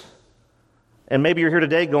this. And maybe you're here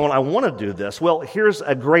today going, I want to do this. Well, here's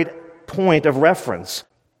a great point of reference.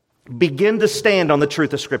 Begin to stand on the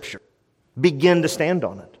truth of Scripture. Begin to stand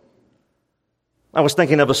on it. I was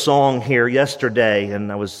thinking of a song here yesterday,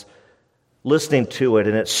 and I was listening to it,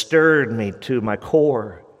 and it stirred me to my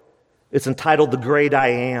core. It's entitled, The Great I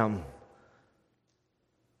Am.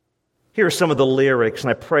 Here are some of the lyrics,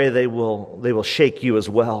 and I pray they will shake you as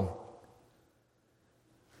well.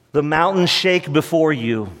 The mountains shake before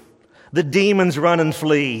you. The demons run and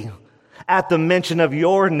flee at the mention of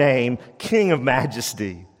your name, King of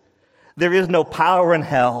Majesty. There is no power in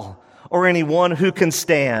hell or anyone who can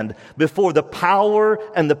stand before the power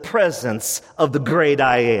and the presence of the great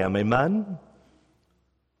I am. Amen?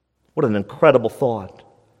 What an incredible thought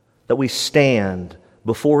that we stand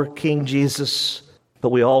before King Jesus, but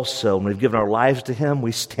we also, when we've given our lives to Him,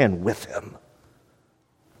 we stand with Him.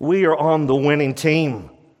 We are on the winning team.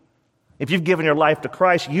 If you've given your life to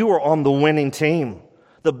Christ, you are on the winning team.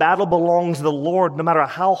 The battle belongs to the Lord, no matter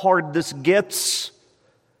how hard this gets.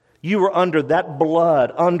 You are under that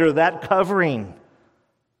blood, under that covering.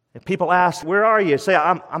 If people ask, where are you? Say,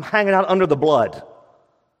 I'm hanging out under the blood.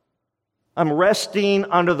 I'm resting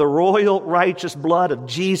under the royal righteous blood of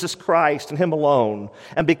Jesus Christ and Him alone.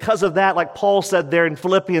 And because of that, like Paul said there in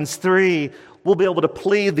Philippians 3, we'll be able to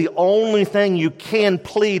plead the only thing you can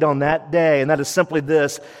plead on that day, and that is simply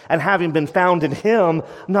this: and having been found in Him,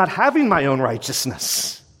 not having my own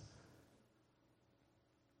righteousness.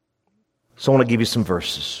 So I want to give you some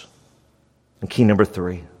verses. And key number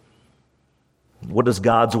 3, what does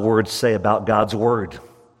God's Word say about God's Word?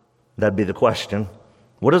 That'd be the question.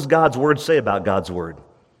 What does God's Word say about God's Word?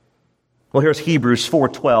 Well, here's Hebrews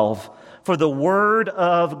 4:12. For the Word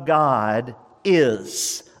of God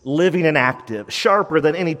is living and active, sharper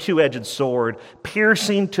than any two-edged sword,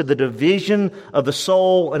 piercing to the division of the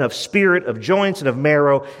soul and of spirit, of joints and of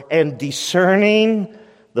marrow, and discerning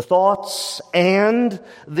the thoughts and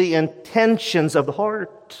the intentions of the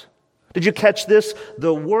heart. Did you catch this?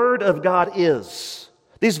 The Word of God is.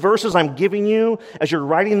 These verses I'm giving you, as you're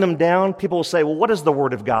writing them down, people will say, well, what is the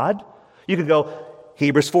Word of God? You could go,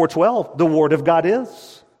 Hebrews 4:12, the Word of God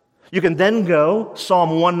is. You can then go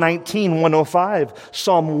Psalm 119, 105.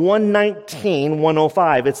 Psalm 119,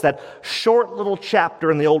 105. It's that short little chapter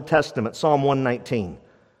in the Old Testament, Psalm 119.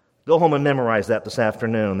 Go home and memorize that this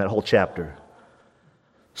afternoon, that whole chapter.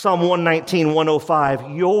 Psalm 119,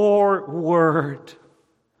 105. Your word,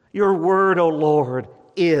 O Lord,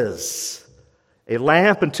 is a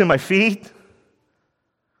lamp unto my feet.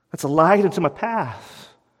 That's a light unto my path.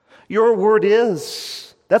 Your word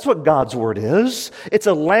is. That's what God's word is. It's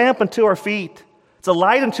a lamp unto our feet. It's a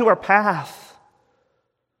light unto our path.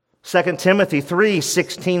 2 Timothy 3,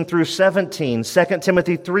 16 through 17. 2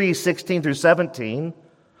 Timothy 3, 16 through 17.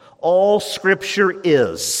 All Scripture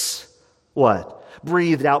is what?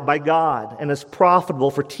 Breathed out by God and is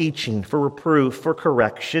profitable for teaching, for reproof, for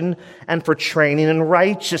correction, and for training in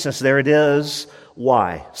righteousness. There it is.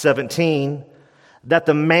 Why? 17. That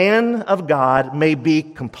the man of God may be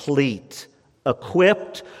complete,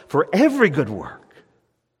 equipped for every good work.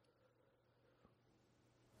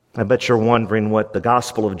 I bet you're wondering what the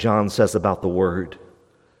Gospel of John says about the Word.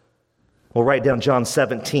 Well, write down John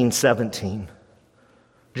 17, 17.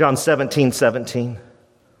 John 17, 17.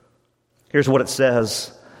 Here's what it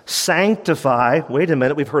says. Sanctify. Wait a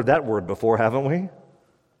minute, we've heard that word before, haven't we?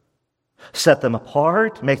 Set them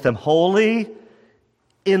apart, make them holy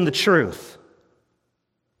in the truth.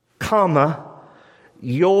 Comma,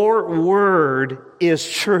 your word is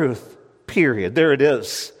truth. Period. There it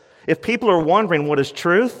is. If people are wondering what is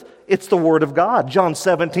truth, it's the Word of God. John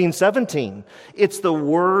 17, 17. It's the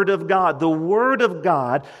Word of God. The Word of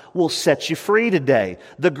God will set you free today.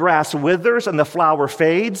 The grass withers and the flower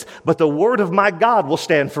fades, but the Word of my God will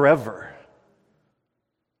stand forever.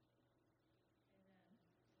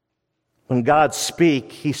 When God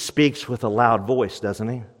speaks, He speaks with a loud voice, doesn't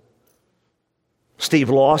He?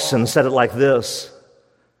 Steve Lawson said it like this.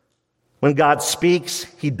 When God speaks,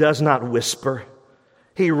 He does not whisper.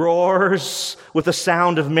 He roars with the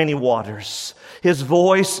sound of many waters. His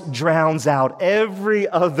voice drowns out every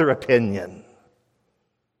other opinion.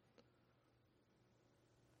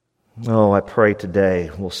 Oh, I pray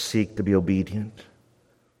today we'll seek to be obedient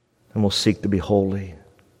and we'll seek to be holy.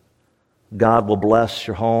 God will bless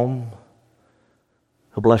your home.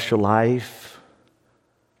 He'll bless your life.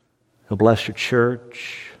 He'll bless your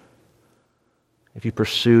church if you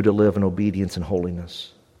pursue to live in obedience and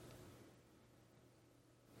holiness.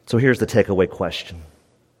 So here's the takeaway question.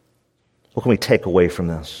 What can we take away from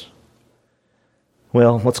this?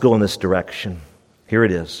 Well, let's go in this direction. Here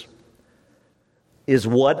it is. Is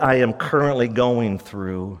what I am currently going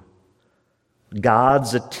through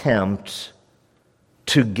God's attempt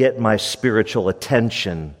to get my spiritual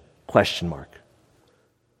attention? Question mark.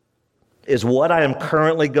 Is what I am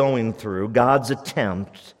currently going through God's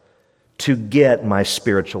attempt to get my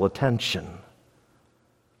spiritual attention?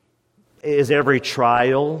 Is every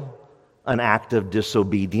trial an act of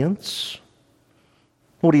disobedience?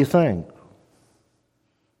 What do you think?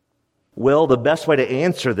 Well, the best way to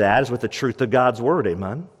answer that is with the truth of God's Word,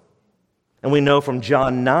 amen? And we know from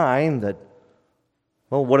John 9 that,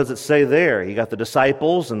 well, what does it say there? You got the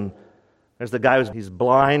disciples, and there's the guy he's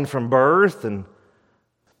blind from birth, and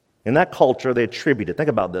in that culture they attributed, think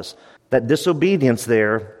about this, that disobedience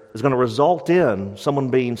there is going to result in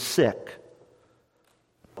someone being sick.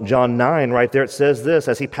 John 9, right there, it says this,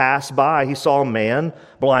 as he passed by, he saw a man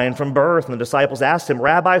blind from birth, and the disciples asked him,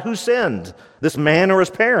 Rabbi, who sinned, this man or his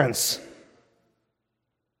parents?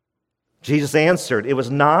 Jesus answered, it was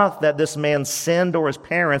not that this man sinned or his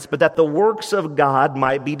parents, but that the works of God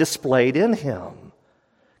might be displayed in him.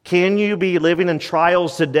 Can you be living in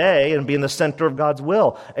trials today and be in the center of God's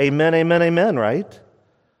will? Amen, amen, amen, right?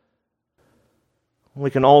 We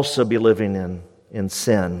can also be living in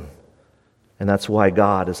sin. And that's why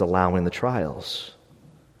God is allowing the trials.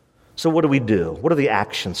 So what do we do? What are the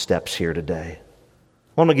action steps here today?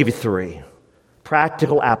 Well, I'm going to give you 3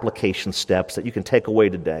 practical application steps that you can take away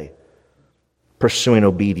today, pursuing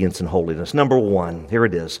obedience and holiness. Number 1, here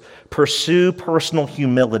it is. Pursue personal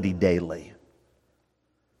humility daily.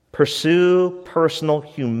 Pursue personal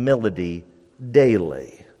humility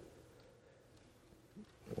daily.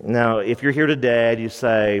 Now, if you're here today and you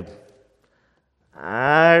say,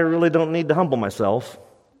 I really don't need to humble myself.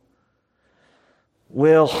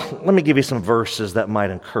 Well, let me give you some verses that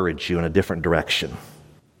might encourage you in a different direction.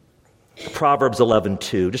 Proverbs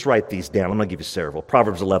 11:2. Just write these down. I'm going to give you several.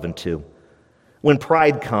 Proverbs 11:2. When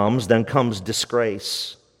pride comes, then comes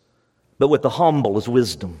disgrace. But with the humble is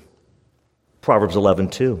wisdom. Proverbs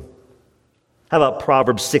 11:2. How about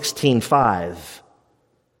Proverbs 16:5?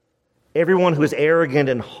 Everyone who is arrogant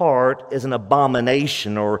in heart is an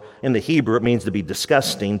abomination, or in the Hebrew it means to be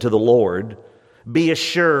disgusting to the Lord. Be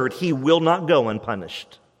assured he will not go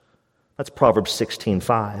unpunished. That's Proverbs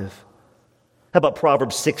 16:5. How about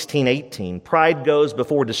Proverbs 16:18? Pride goes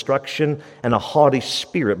before destruction, and a haughty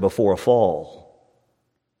spirit before a fall.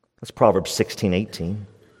 That's Proverbs 16:18.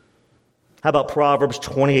 How about Proverbs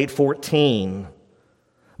 28:14?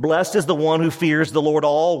 Blessed is the one who fears the Lord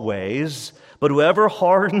always, but whoever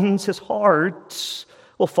hardens his heart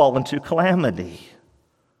will fall into calamity.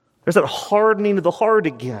 There's that hardening of the heart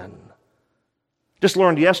again. Just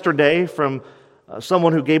learned yesterday from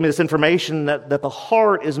someone who gave me this information that the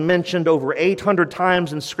heart is mentioned over 800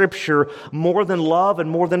 times in Scripture, more than love and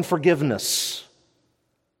more than forgiveness.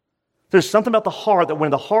 There's something about the heart that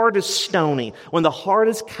when the heart is stony, when the heart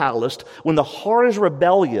is calloused, when the heart is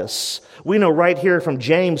rebellious, we know right here from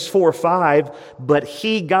James 4:5, but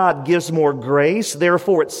he, God, gives more grace.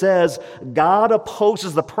 Therefore it says, God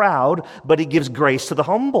opposes the proud, but he gives grace to the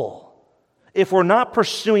humble. If we're not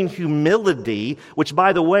pursuing humility, which,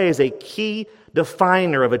 by the way, is a key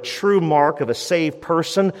definer of a true mark of a saved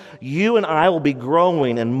person, you and I will be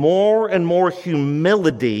growing in more and more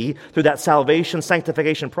humility through that salvation,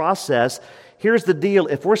 sanctification process. Here's the deal.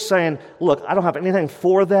 If we're saying, look, I don't have anything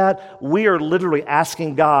for that, we are literally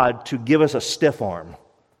asking God to give us a stiff arm.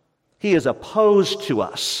 He is opposed to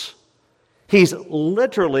us. He's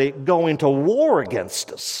literally going to war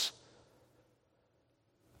against us.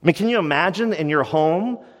 I mean, can you imagine in your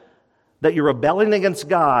home that you're rebelling against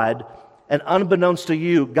God, and unbeknownst to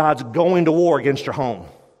you, God's going to war against your home?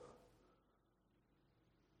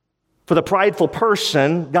 For the prideful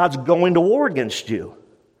person, God's going to war against you.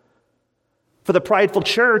 For the prideful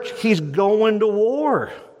church, he's going to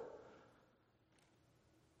war.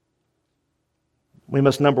 We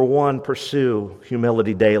must, number one, pursue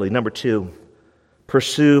humility daily. Number two,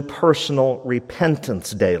 pursue personal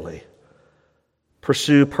repentance daily.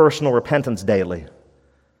 Pursue personal repentance daily.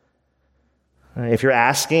 If you're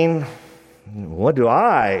asking, what do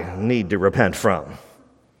I need to repent from?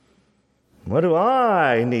 What do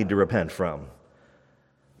I need to repent from?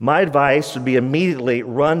 My advice would be immediately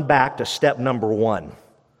run back to step number one.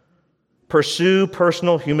 Pursue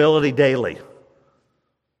personal humility daily.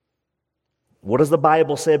 What does the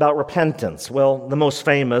Bible say about repentance? Well, the most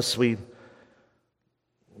famous, you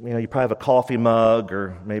probably have a coffee mug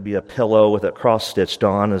or maybe a pillow with it cross-stitched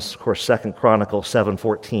on, is, of course, 2 Chronicles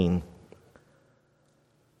 7:14.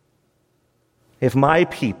 If my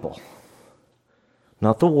people,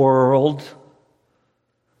 not the world,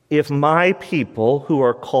 if my people who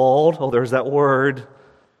are called, there's that word,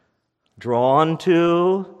 drawn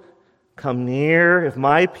to, come near, if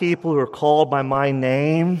my people who are called by my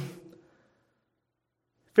name,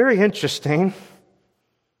 very interesting,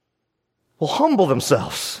 will humble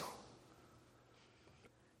themselves.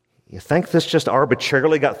 You think this just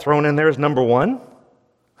arbitrarily got thrown in there as number one?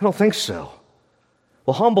 I don't think so.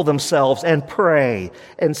 Will humble themselves and pray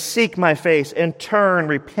and seek my face and turn,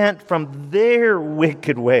 repent from their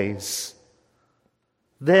wicked ways.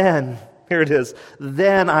 Then, here it is,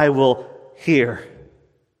 then I will hear.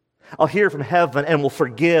 I'll hear from heaven and will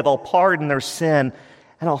forgive. I'll pardon their sin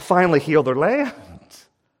and I'll finally heal their land.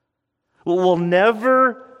 We'll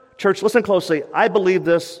never, church, listen closely. I believe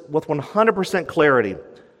this with 100% clarity.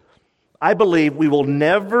 I believe we will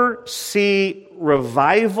never see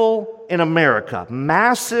revival in America,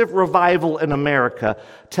 massive revival in America,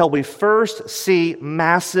 till we first see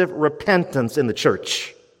massive repentance in the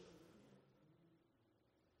church.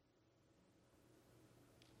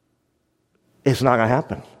 It's not going to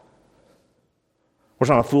happen.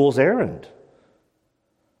 We're on a fool's errand.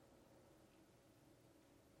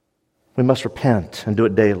 We must repent and do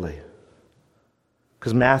it daily.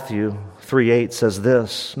 Because Matthew 3:8 says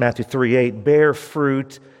this, Matthew 3:8, bear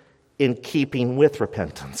fruit in keeping with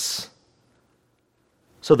repentance.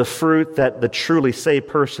 So the fruit that the truly saved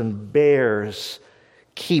person bears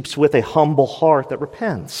keeps with a humble heart that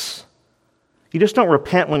repents. You just don't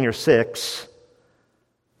repent when you're 6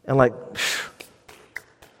 and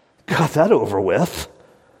got that over with.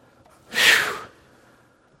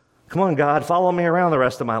 Come on, God, follow me around the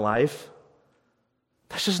rest of my life.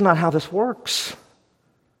 That's just not how this works.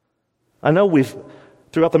 I know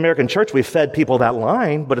throughout the American church, we've fed people that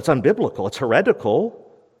line, but it's unbiblical. It's heretical.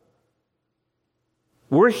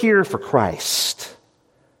 We're here for Christ.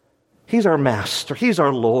 He's our master. He's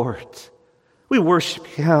our Lord. We worship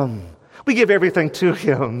him. We give everything to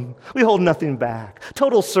him. We hold nothing back.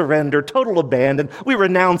 Total surrender, total abandon. We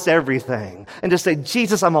renounce everything and just say,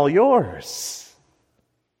 Jesus, I'm all yours.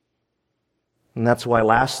 And that's why,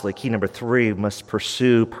 lastly, key number 3, we must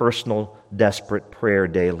pursue personal, desperate prayer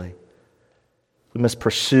daily. We must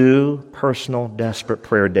pursue personal, desperate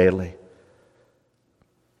prayer daily.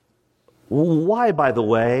 Why, by the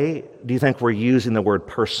way, do you think we're using the word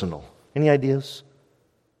personal? Any ideas?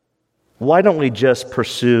 Why don't we just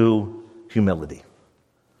pursue humility?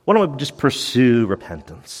 Why don't we just pursue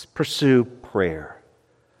repentance, pursue prayer?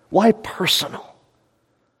 Why personal?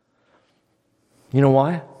 You know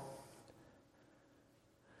why?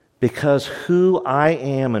 Because who I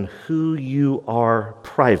am and who you are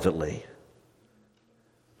privately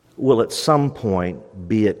will at some point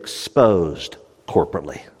be exposed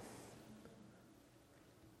corporately.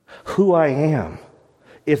 Who I am,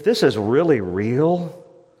 if this is really real,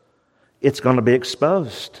 it's going to be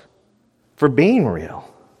exposed for being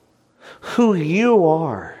real. Who you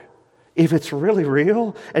are, if it's really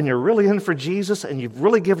real and you're really in for Jesus and you've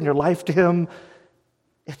really given your life to Him,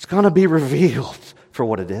 it's going to be revealed for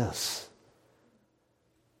what it is.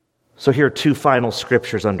 So here are two final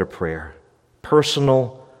scriptures under prayer.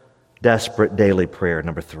 Personal, desperate, daily prayer,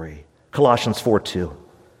 number 3. Colossians 4:2.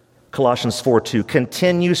 Colossians 4:2.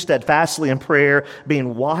 Continue steadfastly in prayer,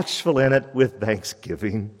 being watchful in it with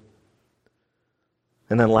thanksgiving.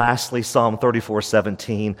 And then lastly, Psalm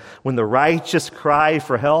 34:17. When the righteous cry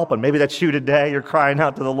for help, and maybe that's you today, you're crying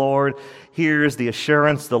out to the Lord, here's the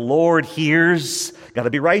assurance the Lord hears. Got to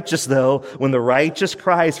be righteous though. When the righteous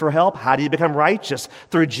cries for help, how do you become righteous?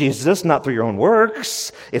 Through Jesus, not through your own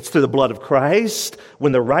works. It's through the blood of Christ.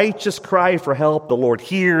 When the righteous cry for help, the Lord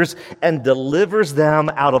hears and delivers them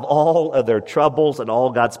out of all of their troubles. And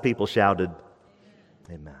all God's people shouted,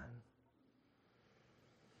 Amen.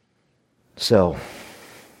 So,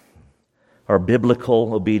 are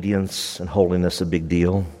biblical obedience and holiness a big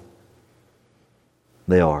deal?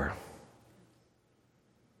 They are.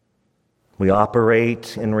 We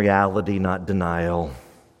operate in reality, not denial.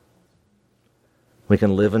 We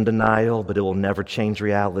can live in denial, but it will never change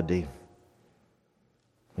reality.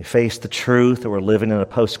 We face the truth that we're living in a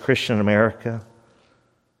post-Christian America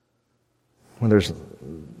when there's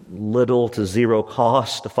little to zero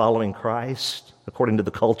cost to following Christ, according to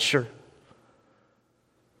the culture.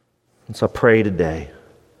 And so I pray today,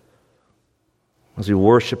 as we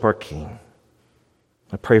worship our King,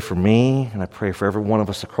 I pray for me and I pray for every one of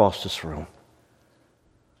us across this room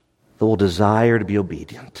that will desire to be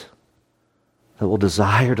obedient, that will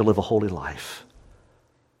desire to live a holy life.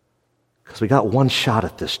 Because we got one shot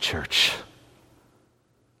at this, church.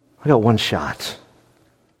 We got one shot.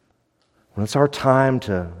 When it's our time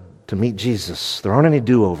to meet Jesus, there aren't any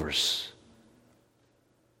do-overs.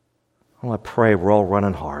 Oh, I pray we're all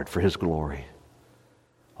running hard for His glory,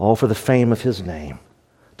 all for the fame of His name,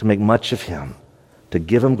 to make much of Him, to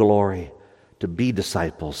give Him glory, to be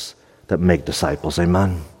disciples that make disciples.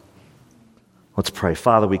 Amen? Let's pray.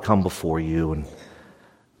 Father, we come before You, and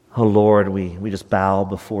oh Lord, we just bow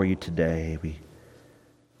before You today. We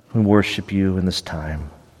worship You in this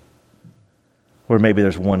time. Or maybe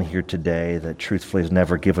there's one here today that truthfully has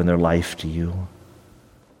never given their life to You.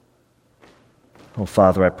 Oh,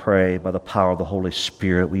 Father, I pray by the power of the Holy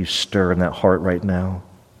Spirit, will You stir in that heart right now?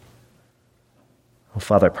 Oh,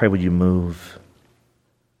 Father, I pray, would You move?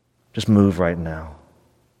 Just move right now.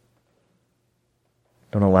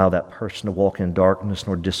 Don't allow that person to walk in darkness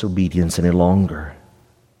nor disobedience any longer.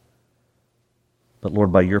 But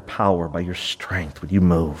Lord, by Your power, by Your strength, would You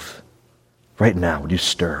move? Right now, would You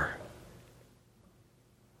stir?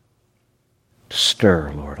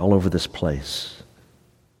 Stir, Lord, all over this place.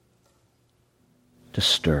 To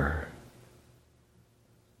stir.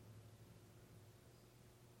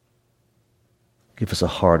 Give us a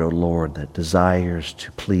heart, O Lord, that desires to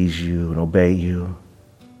please You and obey You.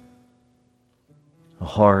 A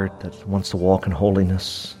heart that wants to walk in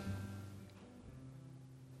holiness.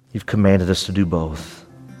 You've commanded us to do both.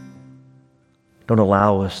 Don't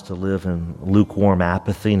allow us to live in lukewarm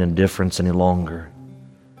apathy and indifference any longer.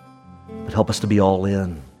 But help us to be all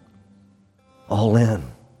in. All in.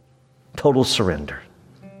 Total surrender,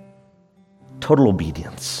 total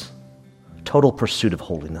obedience, total pursuit of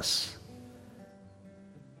holiness.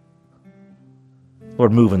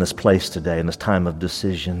 Lord, move in this place today, in this time of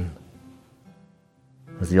decision,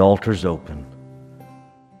 as the altar's open.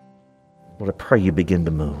 Lord, I pray You begin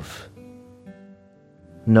to move,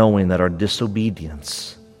 knowing that our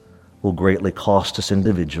disobedience will greatly cost us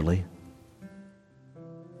individually.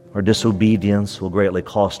 Our disobedience will greatly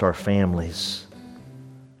cost our families.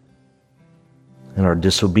 And our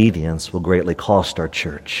disobedience will greatly cost our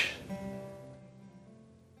church.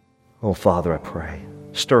 Oh, Father, I pray,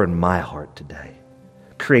 stir in my heart today.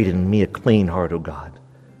 Create in me a clean heart, O God.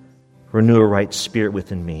 Renew a right spirit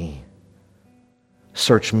within me.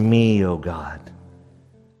 Search me, O God.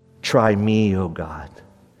 Try me, O God.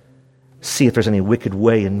 See if there's any wicked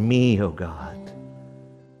way in me, O God.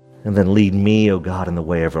 And then lead me, O God, in the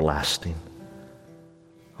way everlasting.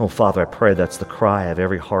 Oh, Father, I pray that's the cry of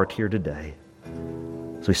every heart here today.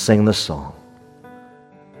 As we sing this song,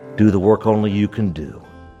 do the work only you can do.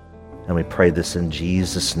 And we pray this in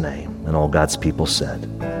Jesus' name. And all God's people said,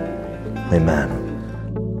 amen.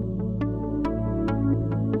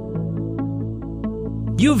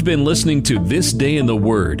 You've been listening to This Day in the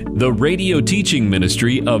Word, the radio teaching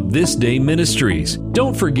ministry of This Day Ministries.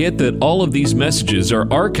 Don't forget that all of these messages are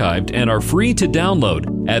archived and are free to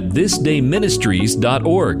download at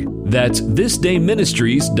thisdayministries.org. That's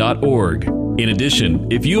thisdayministries.org. In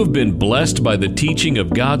addition, if you have been blessed by the teaching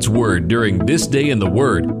of God's Word during This Day in the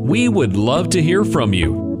Word, we would love to hear from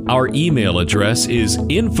you. Our email address is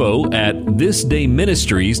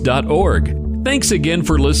info@thisdayministries.org. Thanks again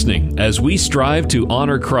for listening as we strive to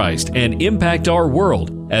honor Christ and impact our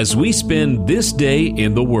world as we spend this day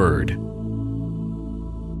in the Word.